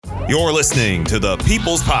You're listening to the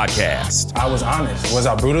People's Podcast. I was honest. Was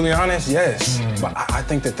I brutally honest? Yes. But I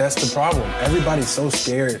think that's the problem. Everybody's so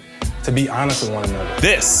scared to be honest with one another.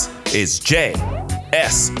 This is JSC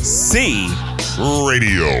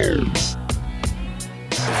Radio.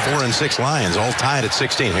 4-6 Lions all tied at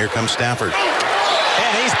 16. Here comes Stafford.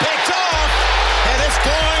 And he's picked off. And it's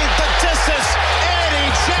going the distance.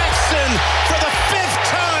 Eddie Jackson, for the 5th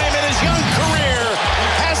time in his young career,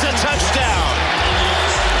 has a touchdown.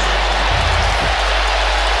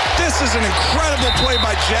 This is an incredible play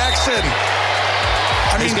by Jackson.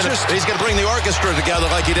 He's going to bring the orchestra together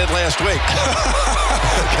like he did last week.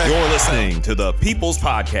 Okay. You're listening to the People's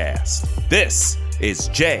Podcast. This is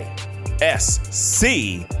JSC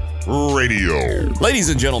Radio. Ladies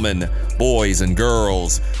and gentlemen, boys and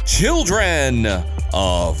girls, children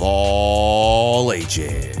of all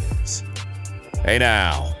ages. Hey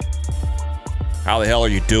now, how the hell are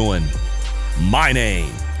you doing? My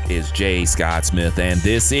name is Jay Scott Smith, and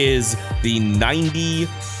this is the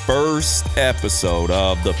 91st episode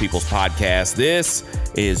of the People's Podcast. This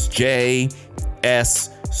is JSC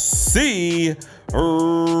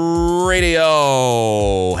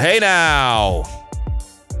Radio. Hey now,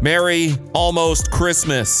 Merry almost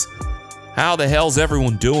Christmas. How the hell's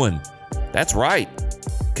everyone doing? That's right,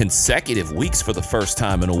 consecutive weeks for the first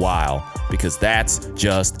time in a while, because that's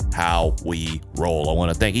just how we roll. I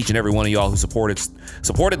want to thank each and every one of y'all who supported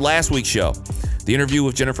last week's show. The interview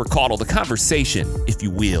with Jennifer Caudle, the conversation, if you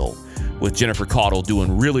will, with Jennifer Caudle,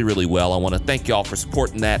 doing really, really well. I want to thank y'all for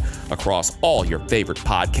supporting that across all your favorite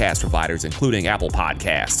podcast providers, including Apple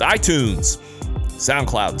Podcasts, iTunes,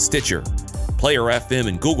 SoundCloud, and Stitcher, Player FM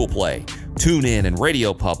and Google Play, TuneIn and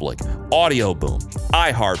Radio Public, Audio Boom,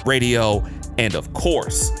 iHeartRadio, and of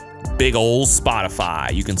course, big ol'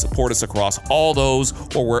 Spotify. You can support us across all those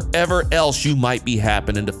or wherever else you might be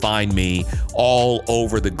happening to find me all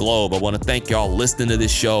over the globe. I want to thank y'all listening to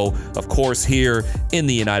this show, of course, here in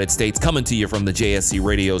the United States, coming to you from the JSC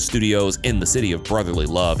Radio studios in the city of brotherly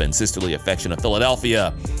love and sisterly affection of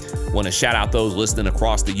Philadelphia. Want to shout out those listening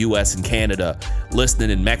across the U.S. and Canada, listening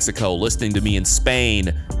in Mexico, listening to me in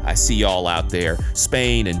Spain. I see y'all out there.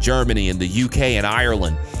 Spain and Germany and the U.K. and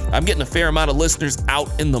Ireland. I'm getting a fair amount of listeners out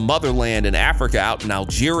in the motherland in Africa, out in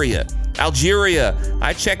Algeria. I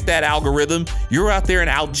checked that algorithm. You're out there in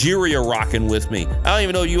Algeria rocking with me. I don't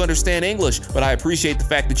even know if you understand English, but I appreciate the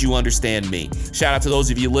fact that you understand me. Shout out to those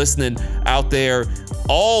of you listening out there,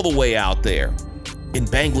 all the way out there in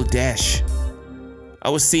Bangladesh. I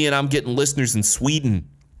was seeing I'm getting listeners in Sweden,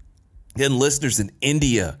 getting listeners in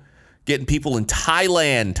India, getting people in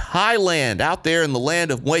Thailand, out there in the land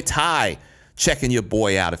of Muay Thai, checking your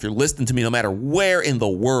boy out. If you're listening to me, no matter where in the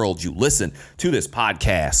world you listen to this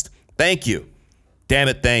podcast, thank you. Damn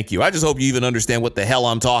it, thank you. I just hope you even understand what the hell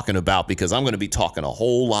I'm talking about, because I'm going to be talking a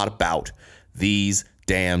whole lot about these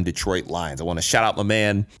damn Detroit Lions. I want to shout out my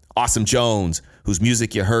man, Awesome Jones, whose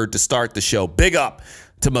music you heard to start the show. Big up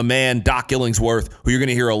to my man, Doc Illingsworth, who you're going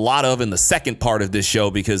to hear a lot of in the second part of this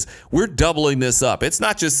show, because we're doubling this up. It's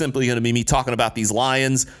not just simply going to be me talking about these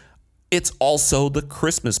Lions. It's also the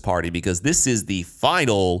Christmas party, because this is the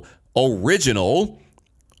final original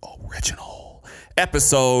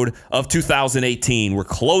episode of 2018. We're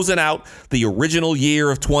closing out the original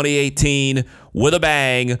year of 2018 with a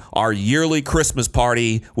bang, our yearly Christmas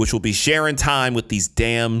party, which will be sharing time with these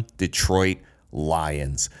damn Detroit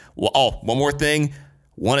Lions. Well, one more thing.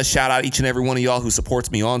 Want to shout out each and every one of y'all who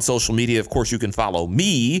supports me on social media. Of course, you can follow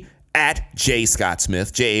me at J Scott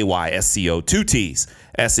Smith, JAYSCO, 2 T's,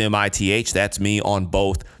 SMITH. That's me on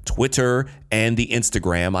both Twitter and the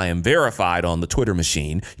Instagram. I am verified on the Twitter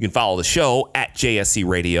machine. You can follow the show at JSC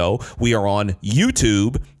Radio. We are on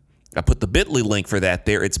YouTube. I put the bit.ly link for that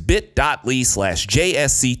there. It's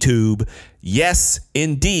bit.ly/JSCTube. Yes,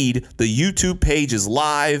 indeed, the YouTube page is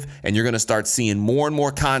live, and you're going to start seeing more and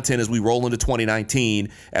more content as we roll into 2019,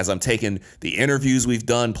 as I'm taking the interviews we've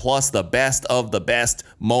done, plus the best of the best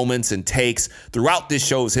moments and takes throughout this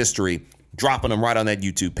show's history, dropping them right on that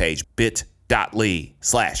YouTube page,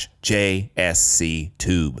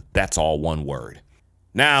 bit.ly/JSCTube. That's all one word.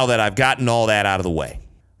 Now that I've gotten all that out of the way,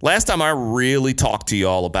 last time I really talked to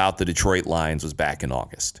y'all about the Detroit Lions was back in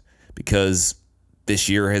August, because this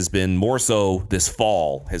year has been, more so this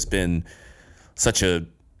fall, has been such a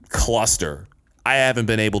cluster. I haven't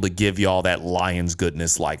been able to give y'all that Lions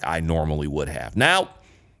goodness like I normally would have. Now,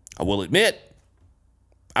 I will admit,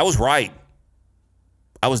 I was right.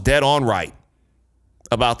 I was dead on right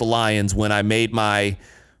about the Lions when I made my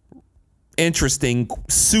interesting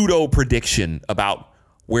pseudo prediction about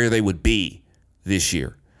where they would be this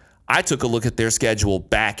year. I took a look at their schedule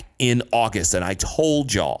back in August, and I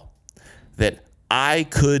told y'all that I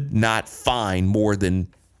could not find more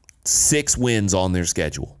than 6 wins on their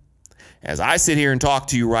schedule. As I sit here and talk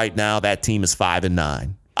to you right now, that team is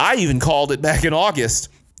 5-9. I even called it back in August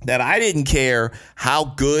that I didn't care how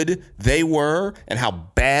good they were and how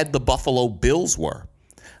bad the Buffalo Bills were.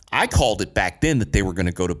 I called it back then that they were going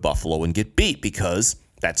to go to Buffalo and get beat because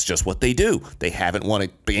that's just what they do. They haven't won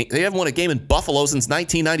a game in Buffalo since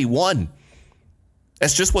 1991.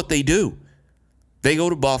 That's just what they do. They go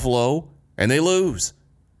to Buffalo and they lose.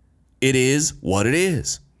 It is what it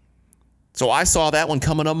is. So I saw that one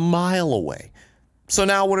coming a mile away. So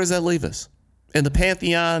now where does that leave us? In the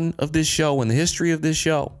pantheon of this show, in the history of this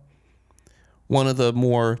show, one of the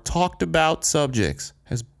more talked about subjects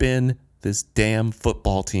has been this damn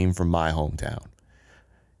football team from my hometown.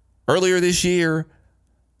 Earlier this year,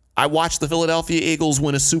 I watched the Philadelphia Eagles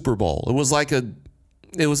win a Super Bowl. It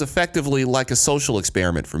was effectively like a social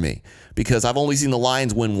experiment for me because I've only seen the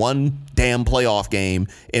Lions win one damn playoff game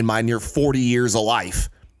in my near 40 years of life.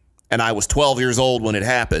 And I was 12 years old when it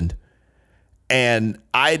happened. And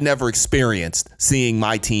I had never experienced seeing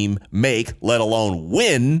my team make, let alone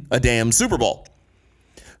win, a damn Super Bowl.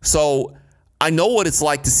 So I know what it's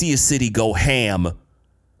like to see a city go ham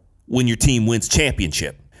when your team wins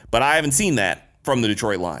championship. But I haven't seen that from the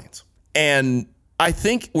Detroit Lions. And I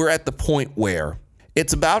think we're at the point where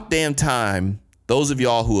it's about damn time, those of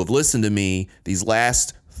y'all who have listened to me these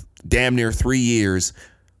last damn near 3 years,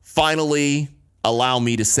 finally allow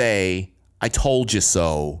me to say, I told you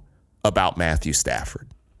so about Matthew Stafford.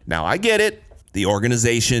 Now, I get it. The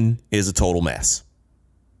organization is a total mess.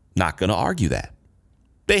 Not going to argue that.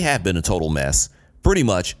 They have been a total mess pretty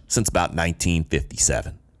much since about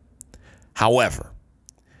 1957. However,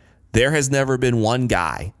 there has never been one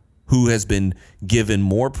guy who has been given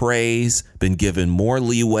more praise, been given more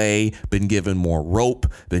leeway, been given more rope,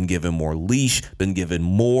 been given more leash, been given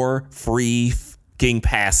more free king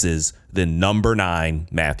passes than number 9,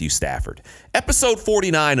 Matthew Stafford. Episode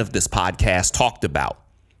 49 of this podcast talked about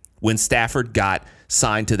when Stafford got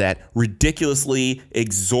signed to that ridiculously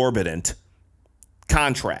exorbitant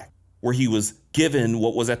contract where he was given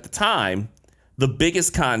what was at the time the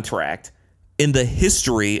biggest contract in the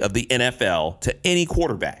history of the NFL to any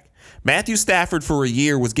quarterback. Matthew Stafford for a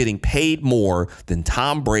year was getting paid more than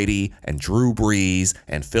Tom Brady and Drew Brees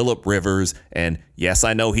and Phillip Rivers. And yes,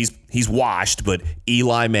 I know he's washed, but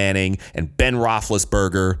Eli Manning and Ben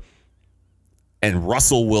Roethlisberger and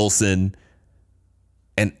Russell Wilson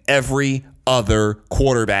and every other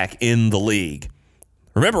quarterback in the league.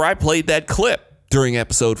 Remember, I played that clip during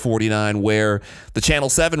episode 49 where the Channel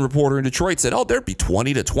 7 reporter in Detroit said, there'd be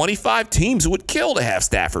 20 to 25 teams who would kill to have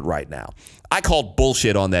Stafford right now. I called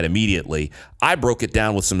bullshit on that immediately. I broke it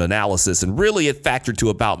down with some analysis, and really it factored to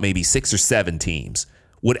about maybe 6 or 7 teams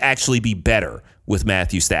would actually be better with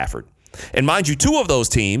Matthew Stafford. And mind you, 2 of those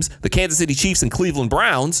teams, the Kansas City Chiefs and Cleveland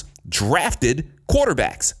Browns, drafted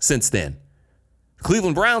quarterbacks since then. The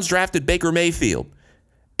Cleveland Browns drafted Baker Mayfield.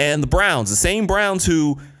 And the Browns, the same Browns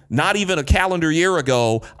who not even a calendar year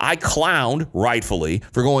ago I clowned, rightfully,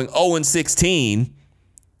 for going 0-16,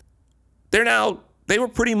 they were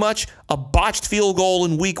pretty much a botched field goal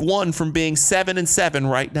in week 1 from being 7-7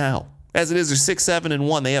 right now. As it is, they're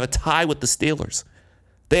 6-7-1. They have a tie with the Steelers.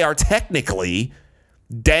 They are technically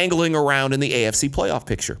dangling around in the AFC playoff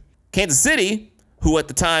picture. Kansas City, who at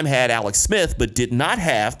the time had Alex Smith but did not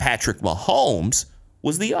have Patrick Mahomes,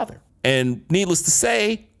 was the other. And needless to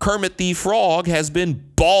say, Kermit the Frog has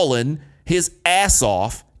been balling his ass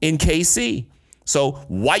off in KC. So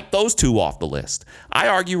wipe those 2 off the list. I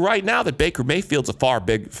argue right now that Baker Mayfield's a far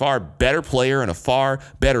better player and a far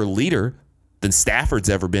better leader than Stafford's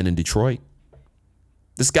ever been in Detroit.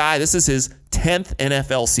 This is his 10th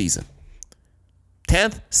NFL season.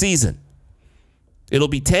 10th season. It'll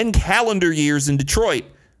be 10 calendar years in Detroit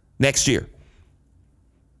next year.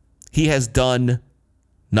 He has done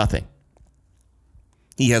nothing.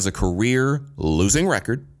 He has a career losing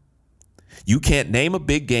record. You can't name a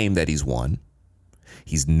big game that he's won.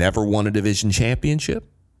 He's never won a division championship.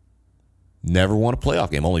 Never won a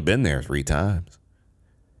playoff game. Only been there 3 times.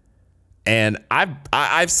 And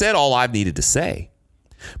I've said all I've needed to say.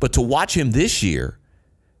 But to watch him this year,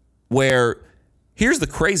 where here's the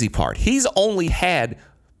crazy part. He's only had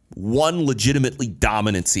one legitimately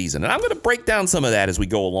dominant season. And I'm going to break down some of that as we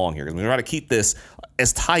go along here. I'm going to try to keep this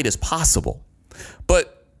as tight as possible.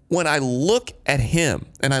 But when I look at him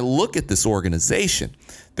and I look at this organization,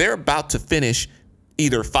 they're about to finish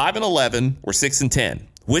either 5-11 or 6-10,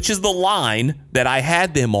 which is the line that I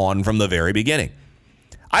had them on from the very beginning.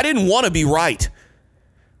 I didn't want to be right.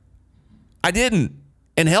 I didn't.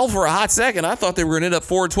 And hell, for a hot second, I thought they were going to end up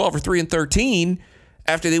 4-12 or 3-13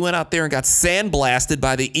 after they went out there and got sandblasted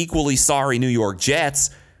by the equally sorry New York Jets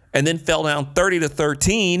and then fell down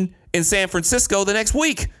 30-13 in San Francisco the next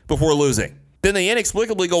week before losing. Then they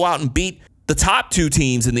inexplicably go out and beat the top two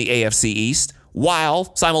teams in the AFC East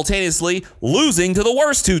while simultaneously losing to the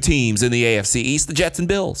worst two teams in the AFC East, the Jets and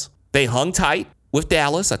Bills. They hung tight with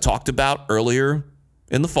Dallas. I talked about earlier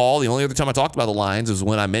in the fall. The only other time I talked about the Lions was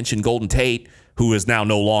when I mentioned Golden Tate, who is now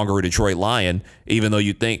no longer a Detroit Lion, even though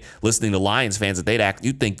you'd think, listening to Lions fans, that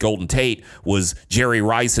you'd think Golden Tate was Jerry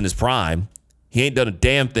Rice in his prime. He ain't done a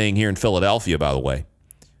damn thing here in Philadelphia, by the way.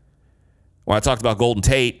 When I talked about Golden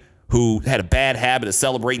Tate, who had a bad habit of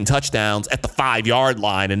celebrating touchdowns at the 5-yard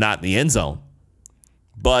line and not in the end zone.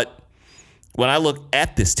 But when I look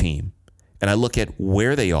at this team and I look at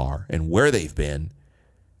where they are and where they've been,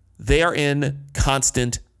 they are in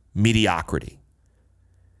constant mediocrity.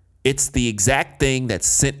 It's the exact thing that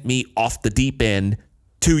sent me off the deep end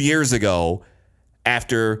 2 years ago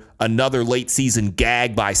after another late season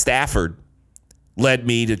gag by Stafford led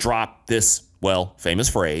me to drop this, famous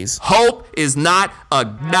phrase. Hope is not a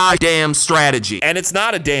goddamn strategy. And it's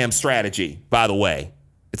not a damn strategy, by the way.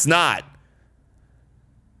 It's not.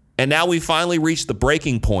 And now we finally reached the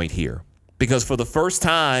breaking point here because for the first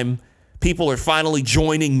time, people are finally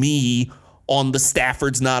joining me on the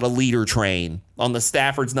Stafford's not a leader train, on the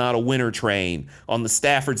Stafford's not a winner train, on the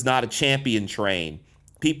Stafford's not a champion train.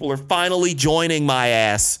 People are finally joining my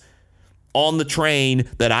ass on the train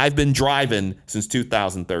that I've been driving since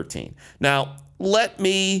 2013. Now, let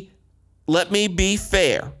me be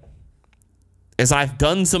fair, as I've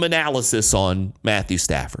done some analysis on Matthew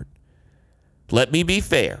Stafford. Let me be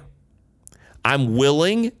fair. I'm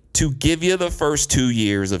willing to give you the first 2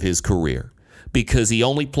 years of his career because he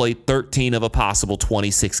only played 13 of a possible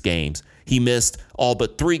 26 games. He missed all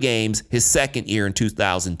but 3 games his second year in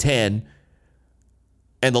 2010,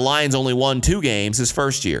 and the Lions only won 2 games his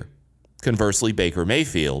first year. Conversely, Baker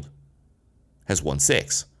Mayfield has won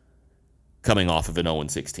 6, coming off of an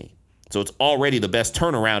 0-16. So it's already the best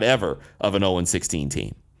turnaround ever of an 0-16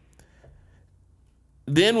 team.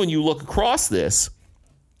 Then when you look across this,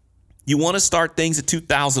 you want to start things at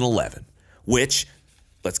 2011, which,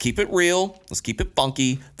 let's keep it real, let's keep it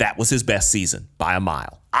funky, that was his best season by a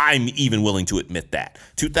mile. I'm even willing to admit that.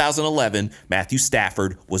 2011, Matthew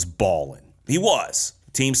Stafford was balling. He was.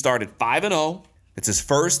 The team started 5-0. It's his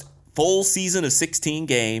first full season of 16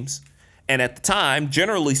 games. And at the time,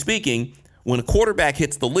 generally speaking, when a quarterback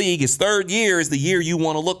hits the league, his third year is the year you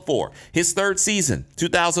want to look for. His third season,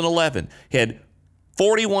 2011, he had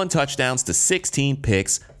 41 touchdowns to 16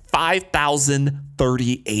 picks,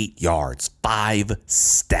 5,038 yards, 5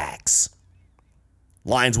 stacks.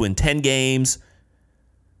 Lions win 10 games,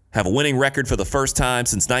 have a winning record for the first time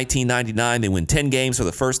since 1999. They win 10 games for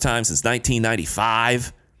the first time since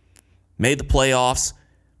 1995. Made the playoffs.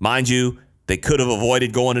 Mind you, they could have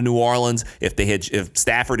avoided going to New Orleans if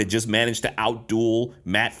Stafford had just managed to outduel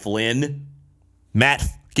Matt Flynn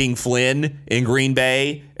in Green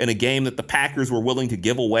Bay in a game that the Packers were willing to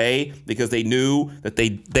give away because they knew that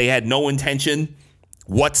they had no intention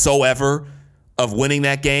whatsoever of winning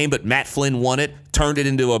that game, but Matt Flynn won it, turned it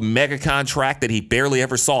into a mega contract that he barely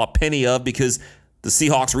ever saw a penny of because the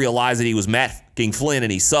Seahawks realized that he was Matt Flynn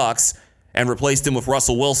and he sucks, and replaced him with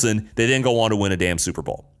Russell Wilson. They didn't go on to win a damn Super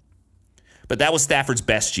Bowl. But that was Stafford's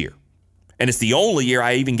best year. And it's the only year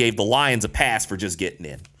I even gave the Lions a pass for just getting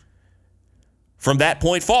in. From that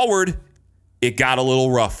point forward, it got a little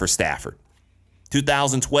rough for Stafford.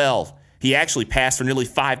 2012, he actually passed for nearly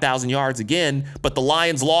 5,000 yards again, but the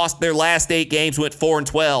Lions lost their last 8 games, went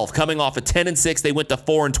 4-12. Coming off a 10-6, they went to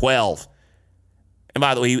 4-12. And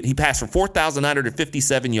by the way, he passed for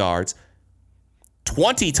 4,957 yards,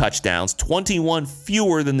 20 touchdowns, 21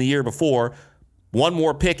 fewer than the year before, 1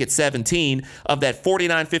 more pick at 17. Of that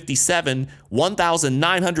 4,957,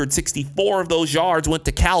 1,964 of those yards went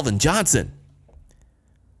to Calvin Johnson.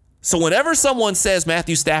 So whenever someone says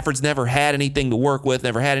Matthew Stafford's never had anything to work with,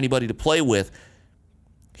 never had anybody to play with,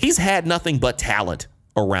 he's had nothing but talent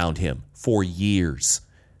around him for years.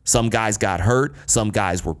 Some guys got hurt, some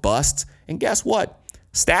guys were busts, and guess what?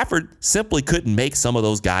 Stafford simply couldn't make some of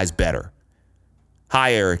those guys better.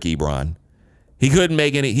 Hi, Eric Ebron. He could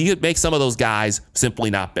make some of those guys simply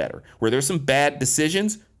not better. Were there some bad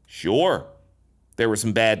decisions? Sure. There were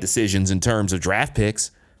some bad decisions in terms of draft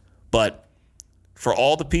picks, but for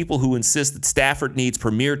all the people who insist that Stafford needs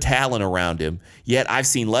premier talent around him, yet I've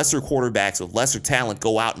seen lesser quarterbacks with lesser talent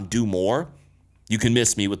go out and do more, you can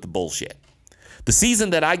miss me with the bullshit. The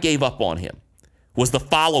season that I gave up on him was the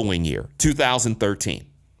following year, 2013.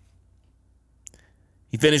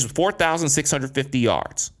 He finished with 4,650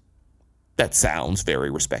 yards. That sounds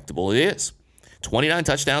very respectable. It is. 29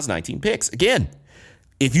 touchdowns, 19 picks. Again,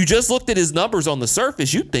 if you just looked at his numbers on the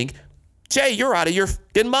surface, you'd think, Jay, you're out of your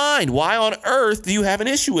f***ing mind. Why on earth do you have an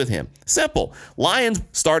issue with him? Simple. Lions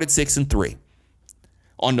started 6-3.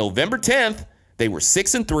 On November 10th, they were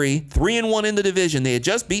 6-3, 3-1 in the division. They had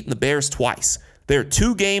just beaten the Bears twice. They're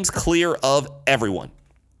 2 games clear of everyone.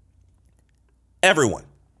 Everyone.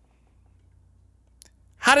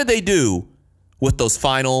 How did they do with those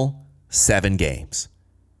final 7 games?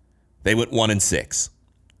 They went 1-6.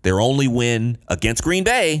 Their only win against Green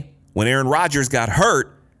Bay when Aaron Rodgers got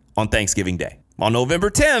hurt on Thanksgiving Day. On November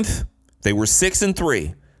 10th, they were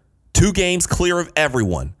 6-3, 2 games clear of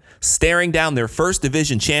everyone. Staring down their first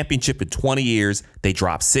division championship in 20 years, they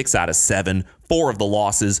dropped 6 out of 7, 4 of the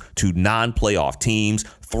losses to non-playoff teams,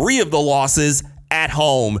 3 of the losses at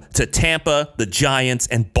home to Tampa, the Giants,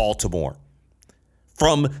 and Baltimore.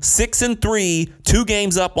 From 6-3, 2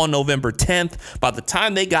 games up on November 10th, by the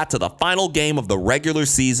time they got to the final game of the regular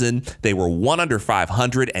season, they were 1 under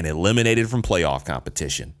 500 and eliminated from playoff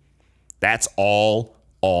competition. That's all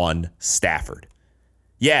on Stafford.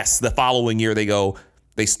 Yes, the following year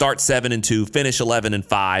they start 7-2, finish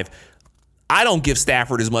 11-5. I don't give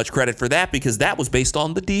Stafford as much credit for that because that was based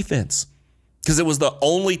on the defense. Because it was the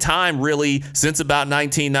only time really since about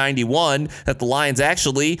 1991 that the Lions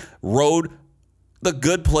actually rode the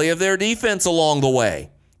good play of their defense along the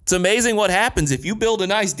way. It's amazing what happens if you build a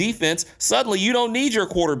nice defense. Suddenly you don't need your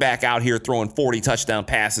quarterback out here throwing 40 touchdown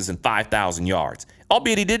passes and 5,000 yards.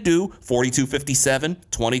 Albeit he did do 42, 57,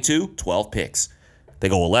 22, 12 picks. They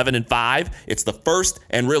go 11-5. It's the first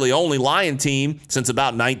and really only Lion team since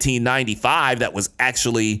about 1995 that was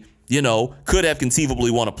actually, could have conceivably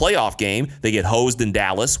won a playoff game. They get hosed in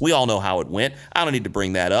Dallas. We all know how it went. I don't need to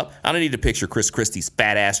bring that up. I don't need to picture Chris Christie's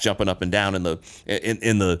fat ass jumping up and down in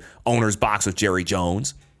the owner's box with Jerry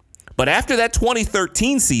Jones. But after that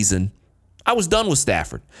 2013 season, I was done with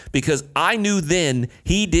Stafford because I knew then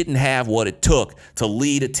he didn't have what it took to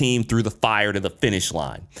lead a team through the fire to the finish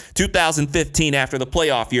line. 2015, after the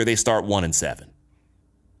playoff year, they start 1-7.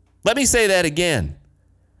 Let me say that again.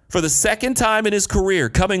 For the second time in his career,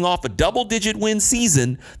 coming off a double-digit win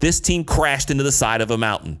season, this team crashed into the side of a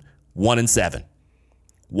mountain. 1-7.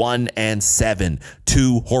 1-7.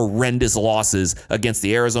 2 horrendous losses against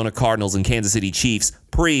the Arizona Cardinals and Kansas City Chiefs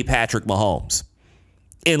pre-Patrick Mahomes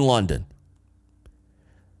in London.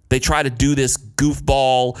 They try to do this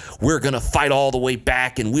goofball, we're going to fight all the way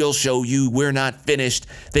back and we'll show you we're not finished.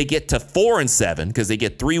 They get to 4-7 because they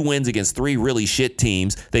get 3 wins against 3 really shit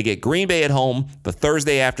teams. They get Green Bay at home the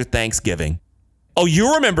Thursday after Thanksgiving. Oh,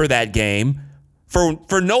 you remember that game.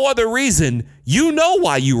 For no other reason, you know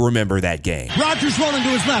why you remember that game. Rodgers rolling to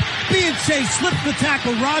his left. Being chased, slips the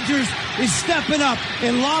tackle. Rodgers is stepping up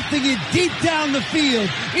and lofting it deep down the field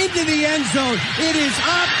into the end zone. It is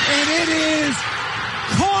up and it is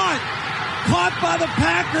caught by the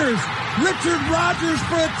Packers. Richard Rodgers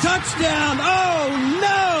for a touchdown. Oh,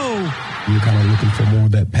 no. You're kind of looking for more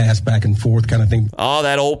of that pass back and forth kind of thing. Oh,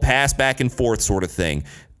 that old pass back and forth sort of thing.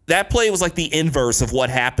 That play was like the inverse of what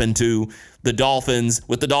happened to the Dolphins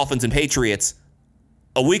with the Dolphins and Patriots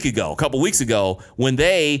a couple weeks ago, when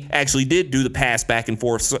they actually did do the pass back and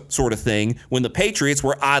forth sort of thing, when the Patriots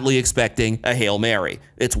were oddly expecting a Hail Mary.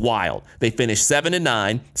 It's wild. They finished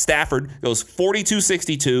 7-9. Stafford goes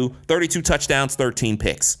 42-62, 32 touchdowns, 13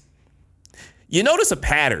 picks. You notice a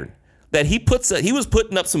pattern that he was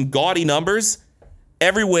putting up some gaudy numbers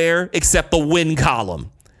everywhere except the win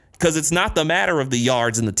column. Because it's not the matter of the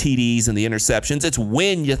yards and the TDs and the interceptions. It's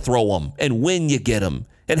when you throw them and when you get them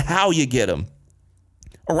and how you get them.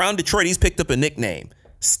 Around Detroit, he's picked up a nickname,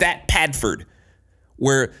 Stat Padford,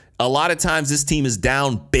 where a lot of times this team is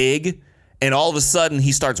down big, and all of a sudden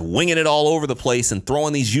he starts winging it all over the place and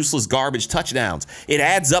throwing these useless garbage touchdowns. It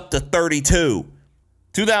adds up to 32.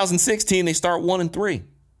 2016, they start 1-3.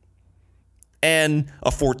 And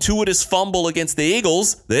a fortuitous fumble against the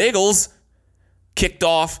Eagles. The Eagles kicked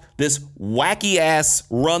off this wacky-ass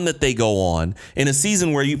run that they go on. In a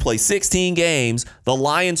season where you play 16 games, the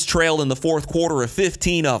Lions trailed in the fourth quarter of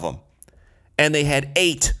 15 of them. And they had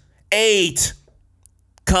eight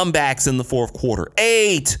comebacks in the fourth quarter.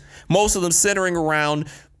 8! Most of them centering around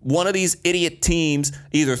one of these idiot teams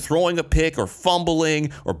either throwing a pick or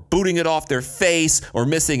fumbling or booting it off their face or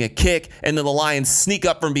missing a kick, and then the Lions sneak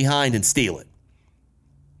up from behind and steal it.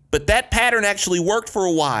 But that pattern actually worked for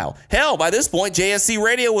a while. Hell, by this point, JSC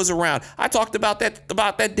Radio was around. I talked about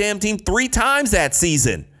that damn team 3 times that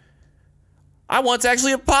season. I once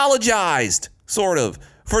actually apologized, sort of,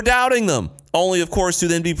 for doubting them, only, of course, to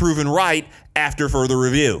then be proven right after further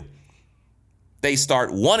review. They start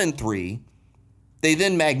 1-3. They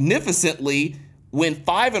then magnificently win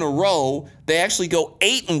 5 in a row. They actually go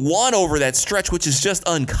 8-1 over that stretch, which is just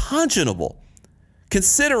unconscionable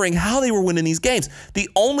considering how they were winning these games. The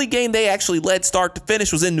only game they actually led start to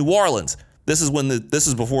finish was in New Orleans. This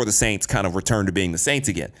is before the Saints kind of returned to being the Saints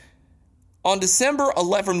again. On December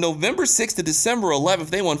 11th, from November 6th to December 11th,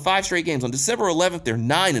 they won 5 straight games. On December 11th, they're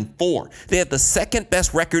 9-4. They had the second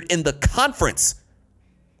best record in the conference.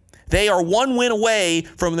 They are 1 win away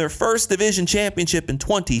from their first division championship in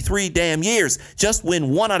 23 damn years. Just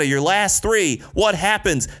win 1 out of your last 3. What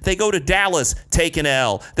happens? They go to Dallas, take an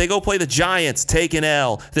L. They go play the Giants, take an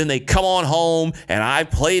L. Then they come on home, and I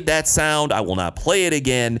played that sound. I will not play it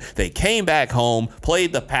again. They came back home,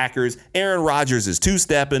 played the Packers. Aaron Rodgers is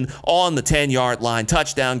 2-stepping on the 10-yard line.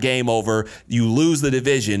 Touchdown, game over. You lose the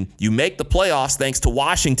division. You make the playoffs thanks to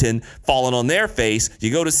Washington falling on their face. You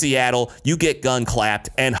go to Seattle. You get gun clapped,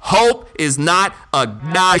 and hope is not a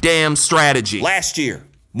goddamn strategy. Last year,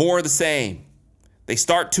 more of the same. They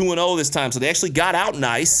start 2-0 this time, so they actually got out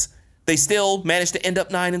nice. They still managed to end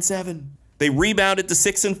up 9-7. They rebounded to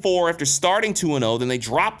 6-4 after starting 2-0. Then they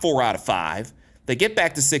drop 4 out of 5. They get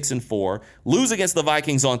back to 6-4, lose against the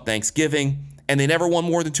Vikings on Thanksgiving, and they never won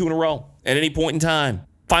more than 2 in a row at any point in time.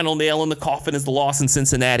 Final nail in the coffin is the loss in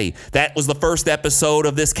Cincinnati. That was the first episode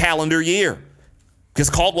of this calendar year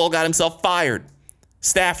because Caldwell got himself fired.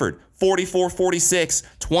 Stafford, 44-46,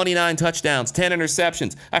 29 touchdowns, 10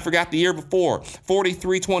 interceptions. I forgot the year before,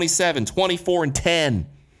 43-27, 24-10.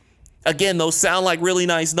 Again, those sound like really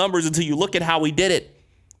nice numbers until you look at how we did it.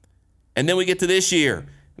 And then we get to this year,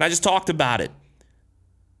 and I just talked about it.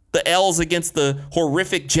 The L's against the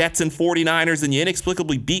horrific Jets and 49ers, and you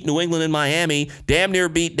inexplicably beat New England and Miami, damn near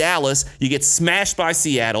beat Dallas. You get smashed by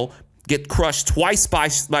Seattle, get crushed twice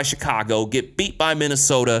by Chicago, get beat by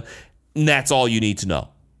Minnesota, and that's all you need to know.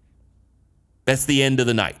 That's the end of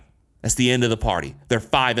the night. That's the end of the party. They're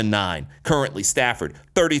 5-9. Currently, Stafford,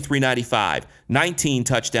 33-95, 19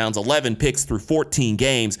 touchdowns, 11 picks through 14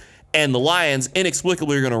 games. And the Lions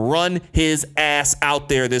inexplicably are going to run his ass out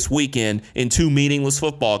there this weekend in 2 meaningless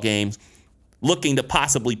football games, looking to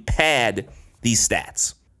possibly pad these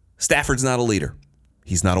stats. Stafford's not a leader.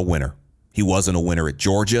 He's not a winner. He wasn't a winner at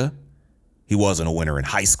Georgia. He wasn't a winner in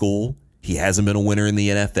high school. He hasn't been a winner in the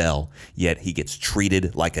NFL, yet he gets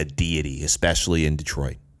treated like a deity, especially in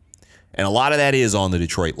Detroit. And a lot of that is on the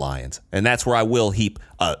Detroit Lions, and that's where I will heap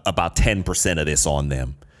about 10% of this on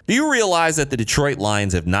them. Do you realize that the Detroit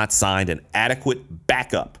Lions have not signed an adequate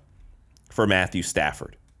backup for Matthew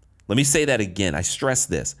Stafford? Let me say that again. I stress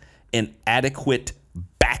this. An adequate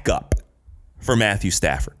backup for Matthew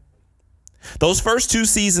Stafford. Those first 2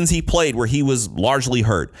 seasons he played where he was largely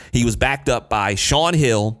hurt, he was backed up by Shaun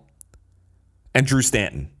Hill and Drew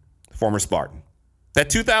Stanton, former Spartan. That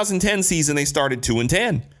 2010 season, they started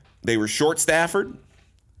 2-10. They were short Stafford.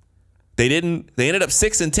 They ended up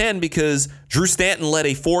 6-10 because Drew Stanton led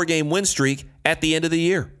a 4-game win streak at the end of the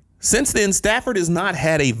year. Since then, Stafford has not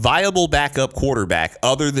had a viable backup quarterback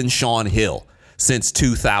other than Shaun Hill since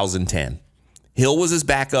 2010. Hill was his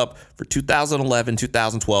backup for 2011,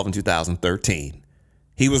 2012, and 2013.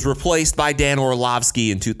 He was replaced by Dan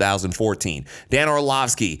Orlovsky in 2014. Dan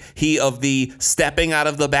Orlovsky, he of the stepping out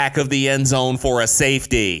of the back of the end zone for a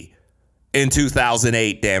safety in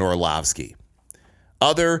 2008, Dan Orlovsky.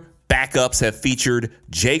 Other backups have featured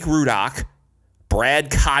Jake Rudock,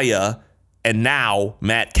 Brad Kaya, and now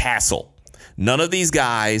Matt Castle. None of these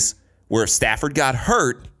guys, where if Stafford got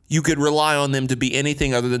hurt, you could rely on them to be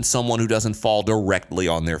anything other than someone who doesn't fall directly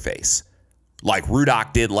on their face, like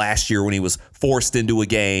Rudock did last year when he was forced into a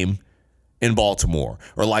game in Baltimore,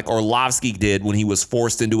 or like Orlovsky did when he was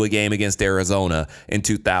forced into a game against Arizona in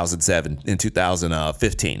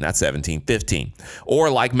 2015, or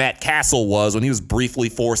like Matt Castle was when he was briefly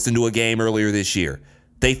forced into a game earlier this year.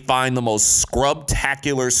 They find the most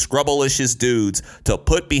scrubtacular, scrubbalicious dudes to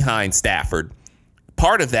put behind Stafford.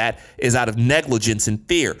 Part of that is out of negligence and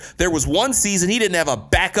fear. There was one season he didn't have a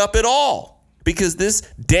backup at all, because this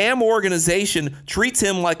damn organization treats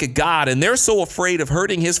him like a god, and they're so afraid of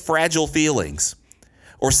hurting his fragile feelings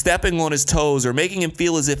or stepping on his toes or making him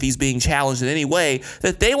feel as if he's being challenged in any way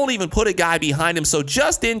that they won't even put a guy behind him. So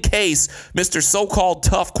just in case Mr. so-called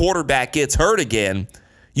tough quarterback gets hurt again,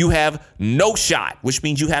 you have no shot, which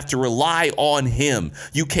means you have to rely on him.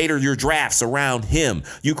 You cater your drafts around him.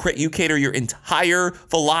 You cater your entire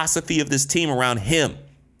philosophy of this team around him.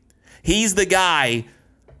 He's the guy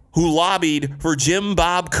who lobbied for Jim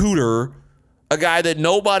Bob Cooter, a guy that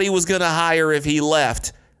nobody was going to hire if he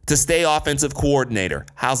left, to stay offensive coordinator.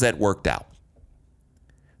 How's that worked out?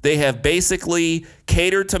 They have basically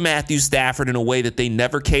catered to Matthew Stafford in a way that they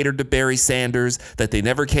never catered to Barry Sanders, that they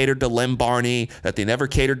never catered to Lem Barney, that they never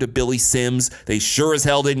catered to Billy Sims. They sure as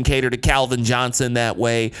hell didn't cater to Calvin Johnson that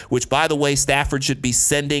way, which, by the way, Stafford should be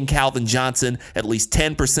sending Calvin Johnson at least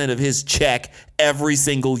 10% of his check every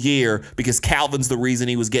single year because Calvin's the reason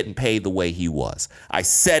he was getting paid the way he was. I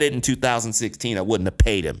said it in 2016. I wouldn't have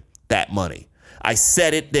paid him that money. I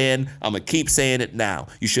said it then. I'm going to keep saying it now.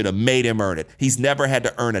 You should have made him earn it. He's never had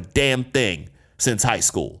to earn a damn thing since high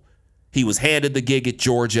school. He was handed the gig at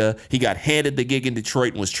Georgia. He got handed the gig in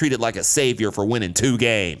Detroit and was treated like a savior for winning 2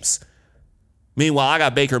 games. Meanwhile, I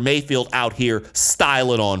got Baker Mayfield out here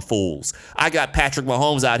styling on fools. I got Patrick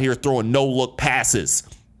Mahomes out here throwing no-look passes.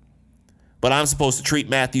 But I'm supposed to treat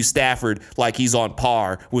Matthew Stafford like he's on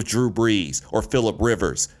par with Drew Brees or Phillip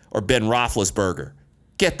Rivers or Ben Roethlisberger.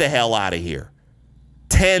 Get the hell out of here.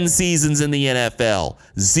 10 seasons in the NFL,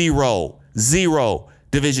 zero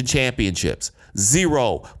division championships,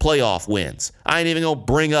 0 playoff wins. I ain't even going to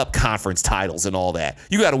bring up conference titles and all that.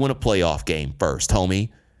 You got to win a playoff game first, homie.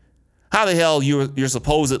 How the hell you're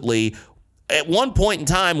supposedly, at one point in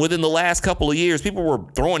time within the last couple of years, people were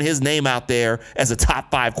throwing his name out there as a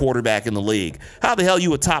top 5 quarterback in the league. How the hell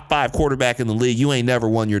you a top 5 quarterback in the league? You ain't never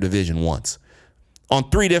won your division once. On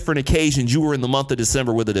 3 different occasions, you were in the month of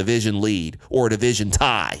December with a division lead or a division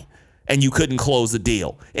tie, and you couldn't close the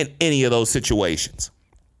deal in any of those situations.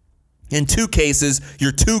 In 2 cases,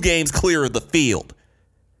 you're 2 games clear of the field.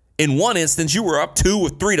 In one instance, you were up 2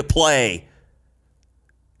 with 3 to play.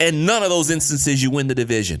 And none of those instances you win the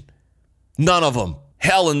division. None of them.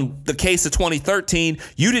 Hell, in the case of 2013,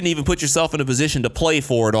 you didn't even put yourself in a position to play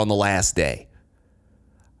for it on the last day.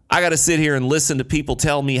 I got to sit here and listen to people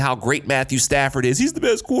tell me how great Matthew Stafford is. He's the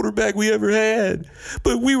best quarterback we ever had.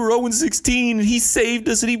 But we were 0-16, and he saved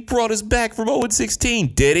us, and he brought us back from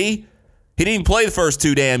 0-16. Did he? He didn't even play the first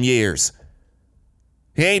 2 damn years.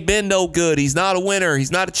 He ain't been no good. He's not a winner.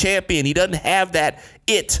 He's not a champion. He doesn't have that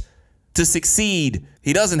it to succeed.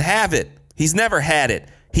 He doesn't have it. He's never had it.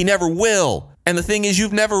 He never will. And the thing is,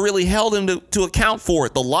 you've never really held him to account for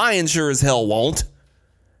it. The Lions sure as hell won't.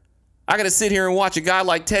 I got to sit here and watch a guy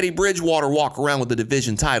like Teddy Bridgewater walk around with the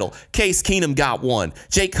division title. Case Keenum got 1.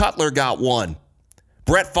 Jay Cutler got 1.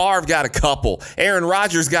 Brett Favre got a couple. Aaron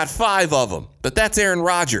Rodgers got 5 of them. But that's Aaron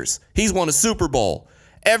Rodgers. He's won a Super Bowl.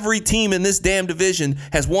 Every team in this damn division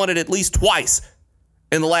has won it at least twice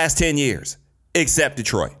in the last 10 years, except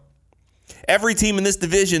Detroit. Every team in this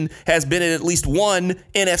division has been in at least one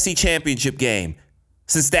NFC championship game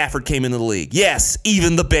since Stafford came into the league. Yes,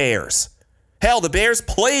 even the Bears. Hell, the Bears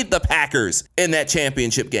played the Packers in that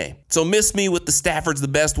championship game. So miss me with the Stafford's the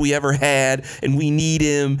best we ever had, and we need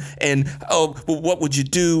him, and what would you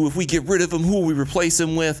do if we get rid of him? Who will we replace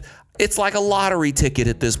him with? It's like a lottery ticket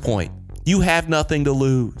at this point. You have nothing to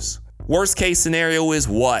lose. Worst case scenario is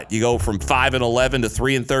what? You go from 5-11 to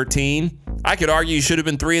 3-13? I could argue you should have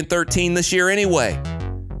been 3-13 this year anyway.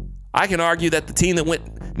 I can argue that the team that went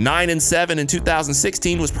 9-7 in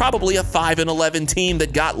 2016 was probably a 5-11 team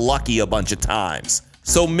that got lucky a bunch of times.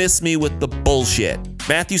 So miss me with the bullshit.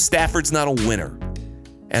 Matthew Stafford's not a winner.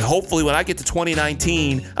 And hopefully when I get to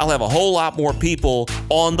 2019, I'll have a whole lot more people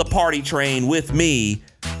on the party train with me,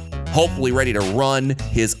 hopefully ready to run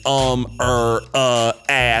his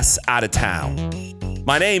ass out of town.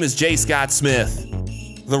 My name is J. Scott Smith.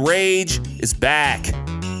 The rage is back.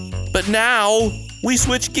 But now we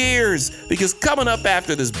switch gears because coming up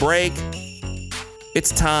after this break,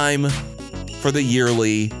 it's time for the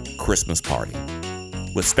yearly Christmas party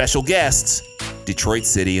with special guests, Detroit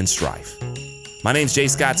City and Strife. My name's J.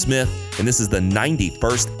 Scott Smith, and this is the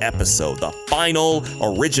 91st episode, the final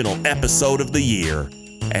original episode of the year.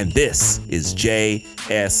 And this is JSC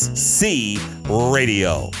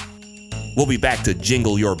Radio. We'll be back to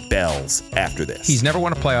jingle your bells after this. He's never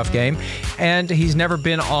won a playoff game, and he's never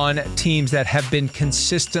been on teams that have been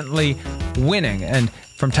consistently winning. And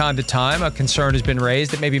from time to time, a concern has been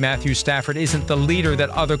raised that maybe Matthew Stafford isn't the leader that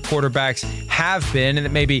other quarterbacks have been, and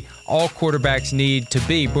that maybe all quarterbacks need to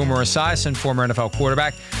be. Boomer Esiason, former NFL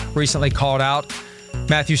quarterback, recently called out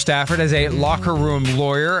Matthew Stafford as a locker room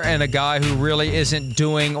lawyer and a guy who really isn't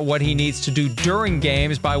doing what he needs to do during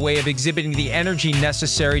games by way of exhibiting the energy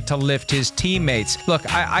necessary to lift his teammates. Look,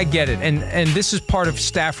 I get it, and this is part of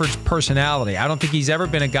Stafford's personality. I don't think he's ever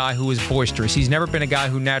been a guy who is boisterous. He's never been a guy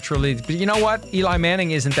who naturally, but you know what? Eli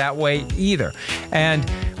Manning isn't that way either. And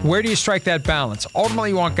where do you strike that balance? Ultimately,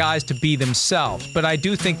 you want guys to be themselves, but I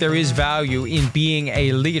do think there is value in being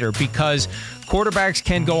a leader because quarterbacks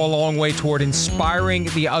can go a long way toward inspiring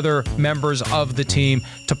the other members of the team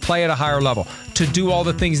to play at a higher level, to do all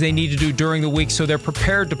the things they need to do during the week so they're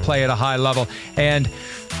prepared to play at a high level. And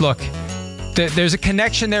look, there's a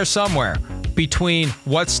connection there somewhere between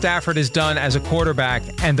what Stafford has done as a quarterback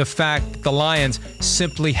and the fact that the Lions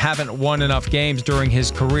simply haven't won enough games during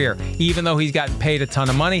his career. Even though he's gotten paid a ton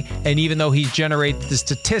of money and even though he's generated the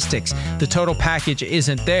statistics, the total package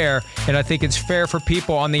isn't there. And I think it's fair for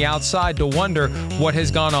people on the outside to wonder what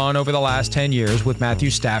has gone on over the last 10 years with Matthew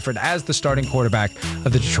Stafford as the starting quarterback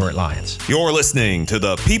of the Detroit Lions. You're listening to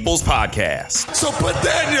the People's Podcast. So put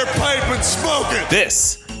that in your pipe and smoke it.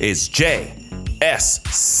 This is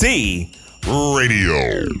JSC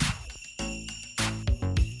Radio.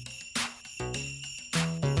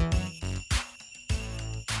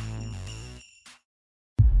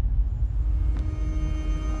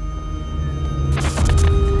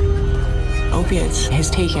 Opiates has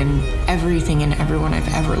taken everything and everyone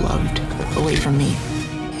I've ever loved away from me.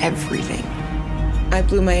 Everything. I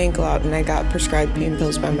blew my ankle out and I got prescribed pain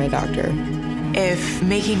pills by my doctor. If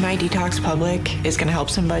making my detox public is gonna help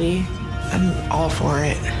somebody, I'm all for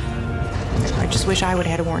it. I just wish I would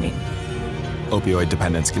have had a warning. Opioid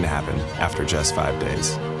dependence can happen after just 5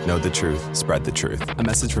 days. Know the truth, spread the truth. A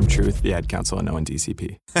message from Truth, the Ad Council, and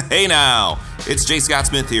ONDCP. Hey now, it's J. Scott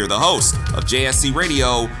Smith here, the host of JSC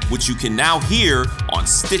Radio, which you can now hear on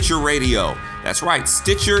Stitcher Radio. That's right,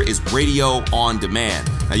 Stitcher is radio on demand.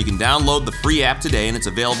 Now you can download the free app today and it's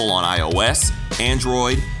available on iOS,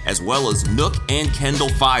 Android, as well as Nook and Kindle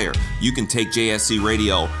Fire. You can take JSC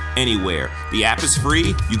Radio anywhere. The app is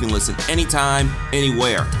free. You can listen anytime,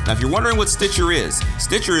 anywhere. Now, if you're wondering what Stitcher is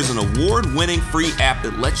an award-winning free app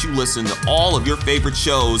that lets you listen to all of your favorite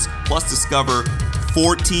shows, plus discover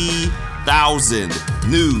 40,000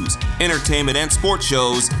 news, entertainment, and sports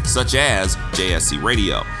shows such as JSC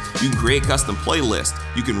Radio. You can create custom playlists.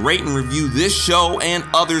 You can rate and review this show and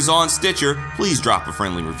others on Stitcher. Please drop a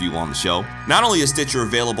friendly review on the show. Not only is Stitcher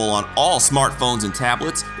available on all smartphones and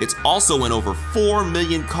tablets, it's also in over 4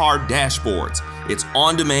 million car dashboards. It's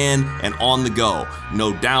on demand and on the go.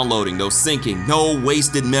 No downloading, no syncing, no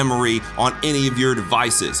wasted memory on any of your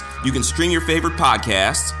devices. You can stream your favorite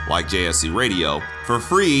podcasts, like JSC Radio, for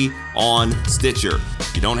free on Stitcher.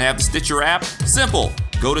 If you don't have the Stitcher app, simple.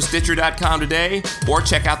 Go to Stitcher.com today or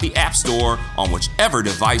check out the App Store on whichever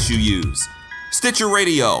device you use. Stitcher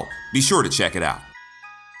Radio. Be sure to check it out.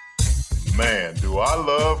 Man, do I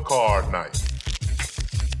love card night.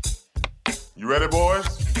 You ready, boys?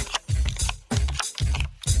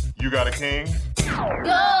 You got a king?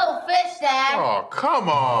 Go, fish dad. Oh, come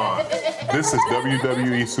on. This is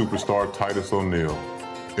WWE superstar Titus O'Neil.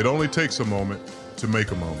 It only takes a moment to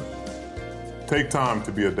make a moment. Take time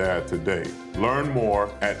to be a dad today. Learn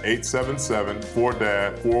more at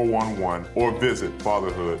 877-4DAD-411 or visit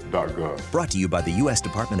fatherhood.gov. Brought to you by the U.S.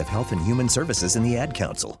 Department of Health and Human Services and the Ad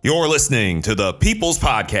Council. You're listening to the People's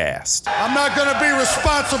Podcast. I'm not going to be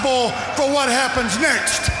responsible for what happens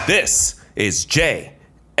next. This is JSC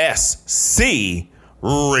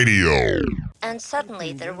Radio. And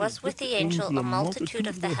suddenly there was with the angel a multitude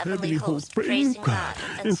of the heavenly host praising God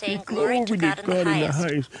and saying, Glory to God in the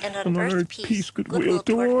highest, and on earth peace, goodwill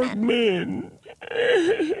toward men.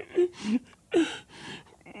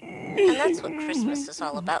 And that's what Christmas is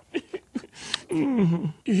all about.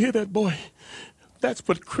 You hear that, boy? That's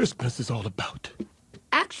what Christmas is all about.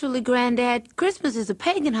 Actually, Granddad, Christmas is a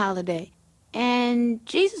pagan holiday. And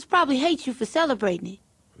Jesus probably hates you for celebrating it.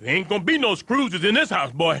 There ain't gonna be no Scrooges in this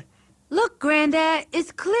house, boy. Look, Granddad,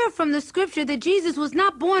 it's clear from the scripture that Jesus was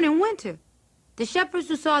not born in winter. The shepherds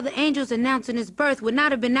who saw the angels announcing his birth would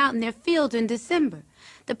not have been out in their fields in December.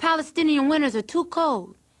 The Palestinian winters are too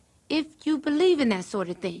cold, if you believe in that sort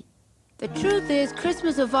of thing. The truth is,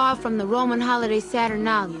 Christmas evolved from the Roman holiday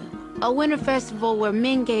Saturnalia, a winter festival where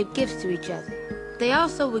men gave gifts to each other. They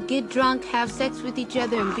also would get drunk, have sex with each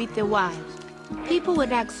other, and beat their wives. People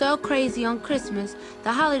would act so crazy on Christmas,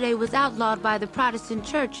 the holiday was outlawed by the Protestant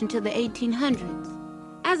Church until the 1800s.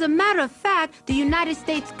 As a matter of fact, the United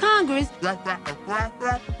States Congress...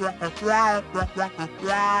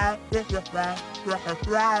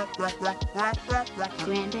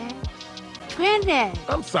 Granddad?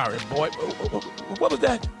 I'm sorry, boy. What was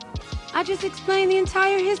that? I just explained the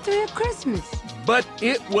entire history of Christmas. But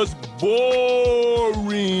it was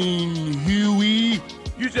boring, Huey.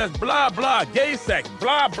 You just blah, blah, gay sex,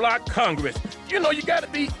 blah, blah, Congress. You know, you gotta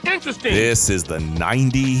be interesting. This is the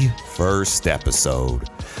 91st episode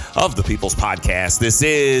of the People's Podcast. This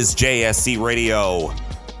is JSC Radio.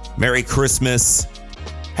 Merry Christmas.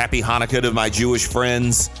 Happy Hanukkah to my Jewish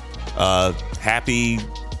friends. Happy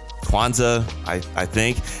Kwanzaa, I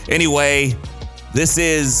think. Anyway, this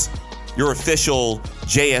is your official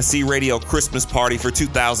JSC Radio Christmas party for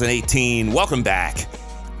 2018. Welcome back.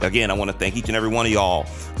 Again, I want to thank each and every one of y'all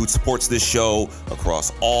who supports this show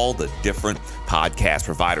across all the different podcast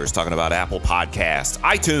providers, talking about Apple Podcasts,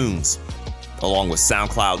 iTunes, along with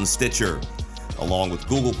SoundCloud and Stitcher, along with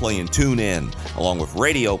Google Play and TuneIn, along with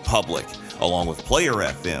Radio Public, along with Player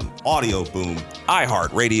FM, Audio Boom,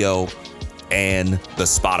 iHeartRadio, and the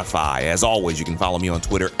Spotify. As always, you can follow me on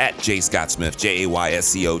Twitter at JScottSmith,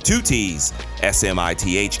 JAYSCO, 2 T's,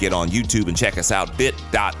 SMITH. Get on YouTube and check us out,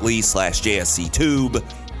 bit.ly/JSCTube.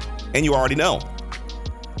 And you already know,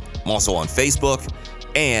 I'm also on Facebook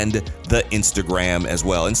and the Instagram as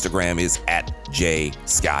well. Instagram is at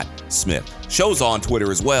JScottSmith. Show's on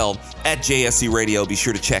Twitter as well, at JSC Radio. Be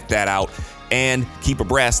sure to check that out and keep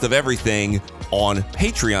abreast of everything on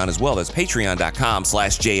Patreon as well. That's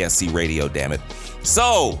patreon.com/JSC Radio, damn it.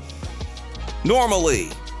 So, normally,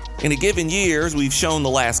 in a given year, as we've shown the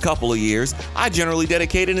last couple of years, I generally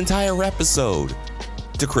dedicate an entire episode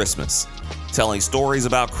to Christmas, telling stories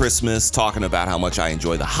about Christmas, talking about how much I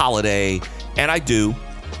enjoy the holiday, and I do.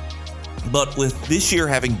 But with this year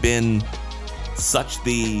having been such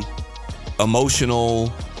the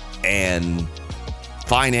emotional and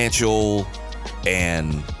financial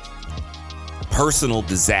and personal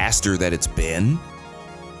disaster that it's been,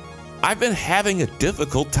 I've been having a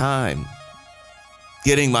difficult time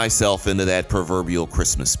getting myself into that proverbial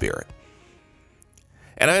Christmas spirit.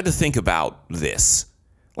 And I had to think about this.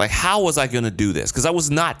 Like, how was I going to do this? Because I was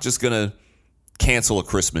not just going to cancel a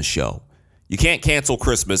Christmas show. You can't cancel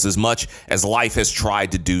Christmas as much as life has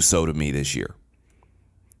tried to do so to me this year.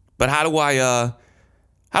 But how do I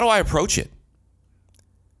approach it?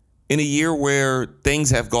 In a year where things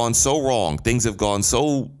have gone so wrong, things have gone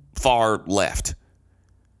so far left,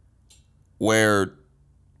 where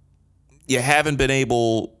you haven't been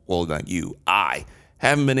able, well, not you, I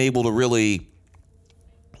haven't been able to really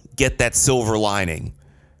get that silver lining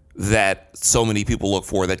that so many people look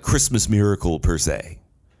for, that Christmas miracle per se.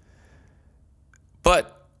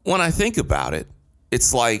 But when I think about it,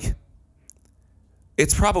 it's like,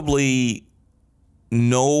 it's probably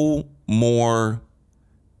no more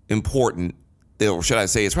important, or should I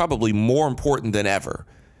say, it's probably more important than ever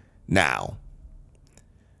now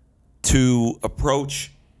to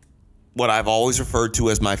approach what I've always referred to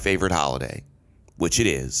as my favorite holiday, which it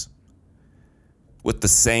is, with the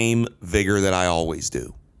same vigor that I always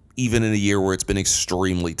do, even in a year where it's been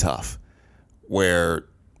extremely tough, where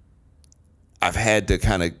I've had to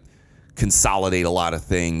kind of consolidate a lot of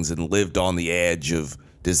things and lived on the edge of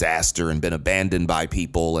disaster and been abandoned by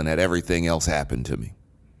people and had everything else happen to me.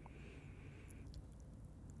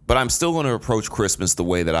 But I'm still going to approach Christmas the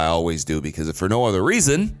way that I always do, because if for no other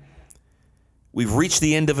reason, we've reached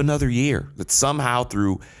the end of another year. That somehow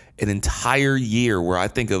through an entire year, where I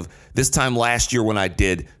think of this time last year when I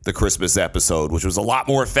did the Christmas episode, which was a lot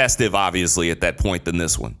more festive, obviously, at that point than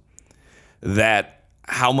this one, that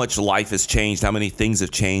how much life has changed, how many things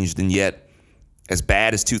have changed, and yet as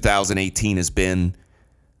bad as 2018 has been,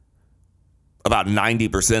 about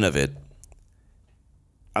 90% of it,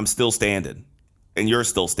 I'm still standing. And you're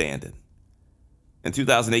still standing. And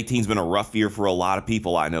 2018's been a rough year for a lot of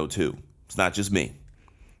people I know too. It's not just me.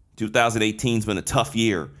 2018's been a tough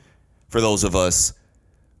year for those of us,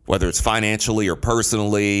 whether it's financially or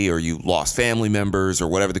personally, or you lost family members or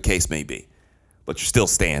whatever the case may be. But you're still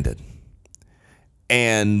standing.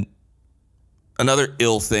 And another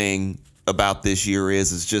ill thing about this year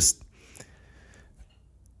is just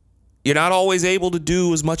you're not always able to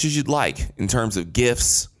do as much as you'd like in terms of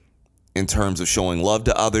gifts, in terms of showing love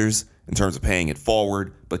to others, in terms of paying it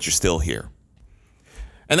forward, but you're still here.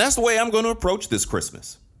 And that's the way I'm going to approach this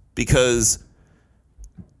Christmas, because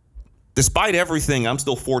despite everything, I'm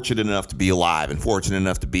still fortunate enough to be alive and fortunate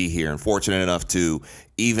enough to be here and fortunate enough to,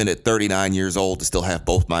 even at 39 years old, to still have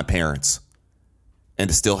both my parents and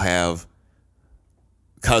to still have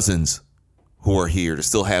cousins who are here, to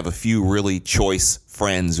still have a few really choice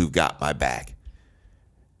friends who've got my back.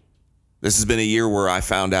 This has been a year where I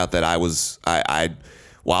found out that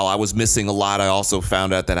while I was missing a lot, I also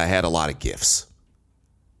found out that I had a lot of gifts.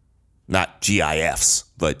 Not GIFs,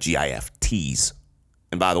 but GIFTs.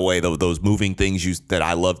 And by the way, those moving things that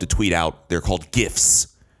I love to tweet out, they're called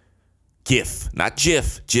GIFs. GIF, not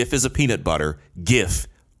GIF. GIF is a peanut butter. GIF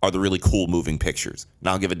are the really cool moving pictures. And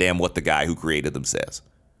I don't give a damn what the guy who created them says.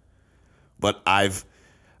 But I've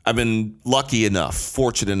been lucky enough,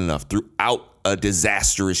 fortunate enough throughout a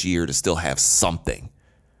disastrous year to still have something.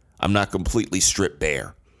 I'm not completely stripped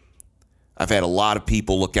bare. I've had a lot of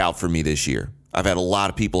people look out for me this year. I've had a lot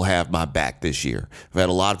of people have my back this year. I've had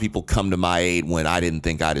a lot of people come to my aid when I didn't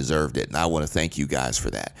think I deserved it, and I want to thank you guys for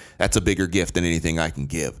that. That's a bigger gift than anything I can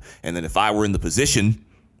give. And then if I were in the position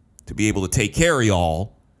to be able to take care of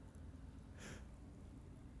y'all,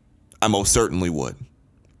 I most certainly would.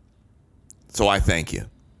 So I thank you.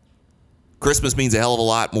 Christmas means a hell of a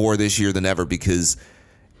lot more this year than ever because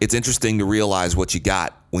it's interesting to realize what you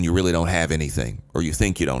got when you really don't have anything or you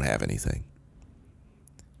think you don't have anything.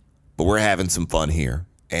 But we're having some fun here,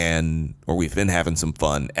 or we've been having some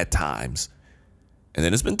fun at times. And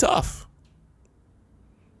then it's been tough.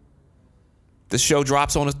 This show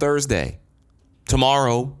drops on a Thursday.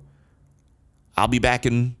 Tomorrow, I'll be back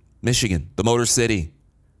in Michigan, the Motor City,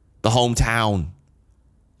 the hometown,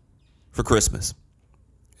 for Christmas.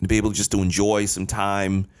 And to be able just to enjoy some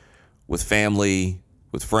time with family,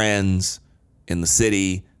 with friends, in the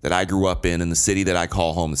city that I grew up in the city that I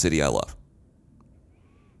call home, the city I love.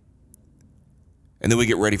 And then we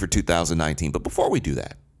get ready for 2019. But before we do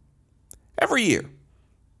that, every year,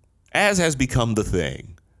 as has become the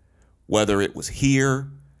thing, whether it was here,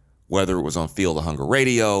 whether it was on Field of Hunger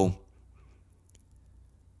Radio,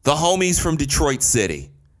 the homies from Detroit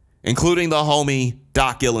City, including the homie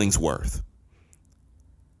Doc Illingsworth,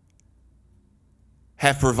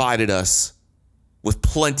 have provided us with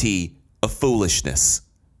plenty of foolishness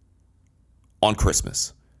on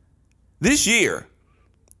Christmas. This year,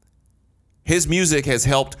 his music has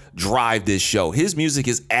helped drive this show. His music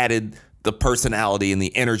has added the personality and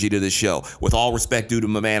the energy to this show. With all respect due to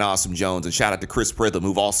my man Awesome Jones, and shout out to Chris Pritham,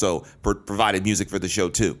 who've also provided music for the show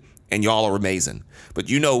too. And y'all are amazing. But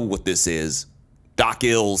you know what this is. Doc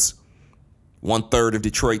Ills, 1/3 of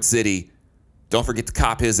Detroit City. Don't forget to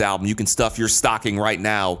cop his album. You can stuff your stocking right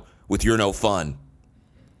now with You're No Fun.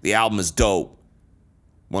 The album is dope.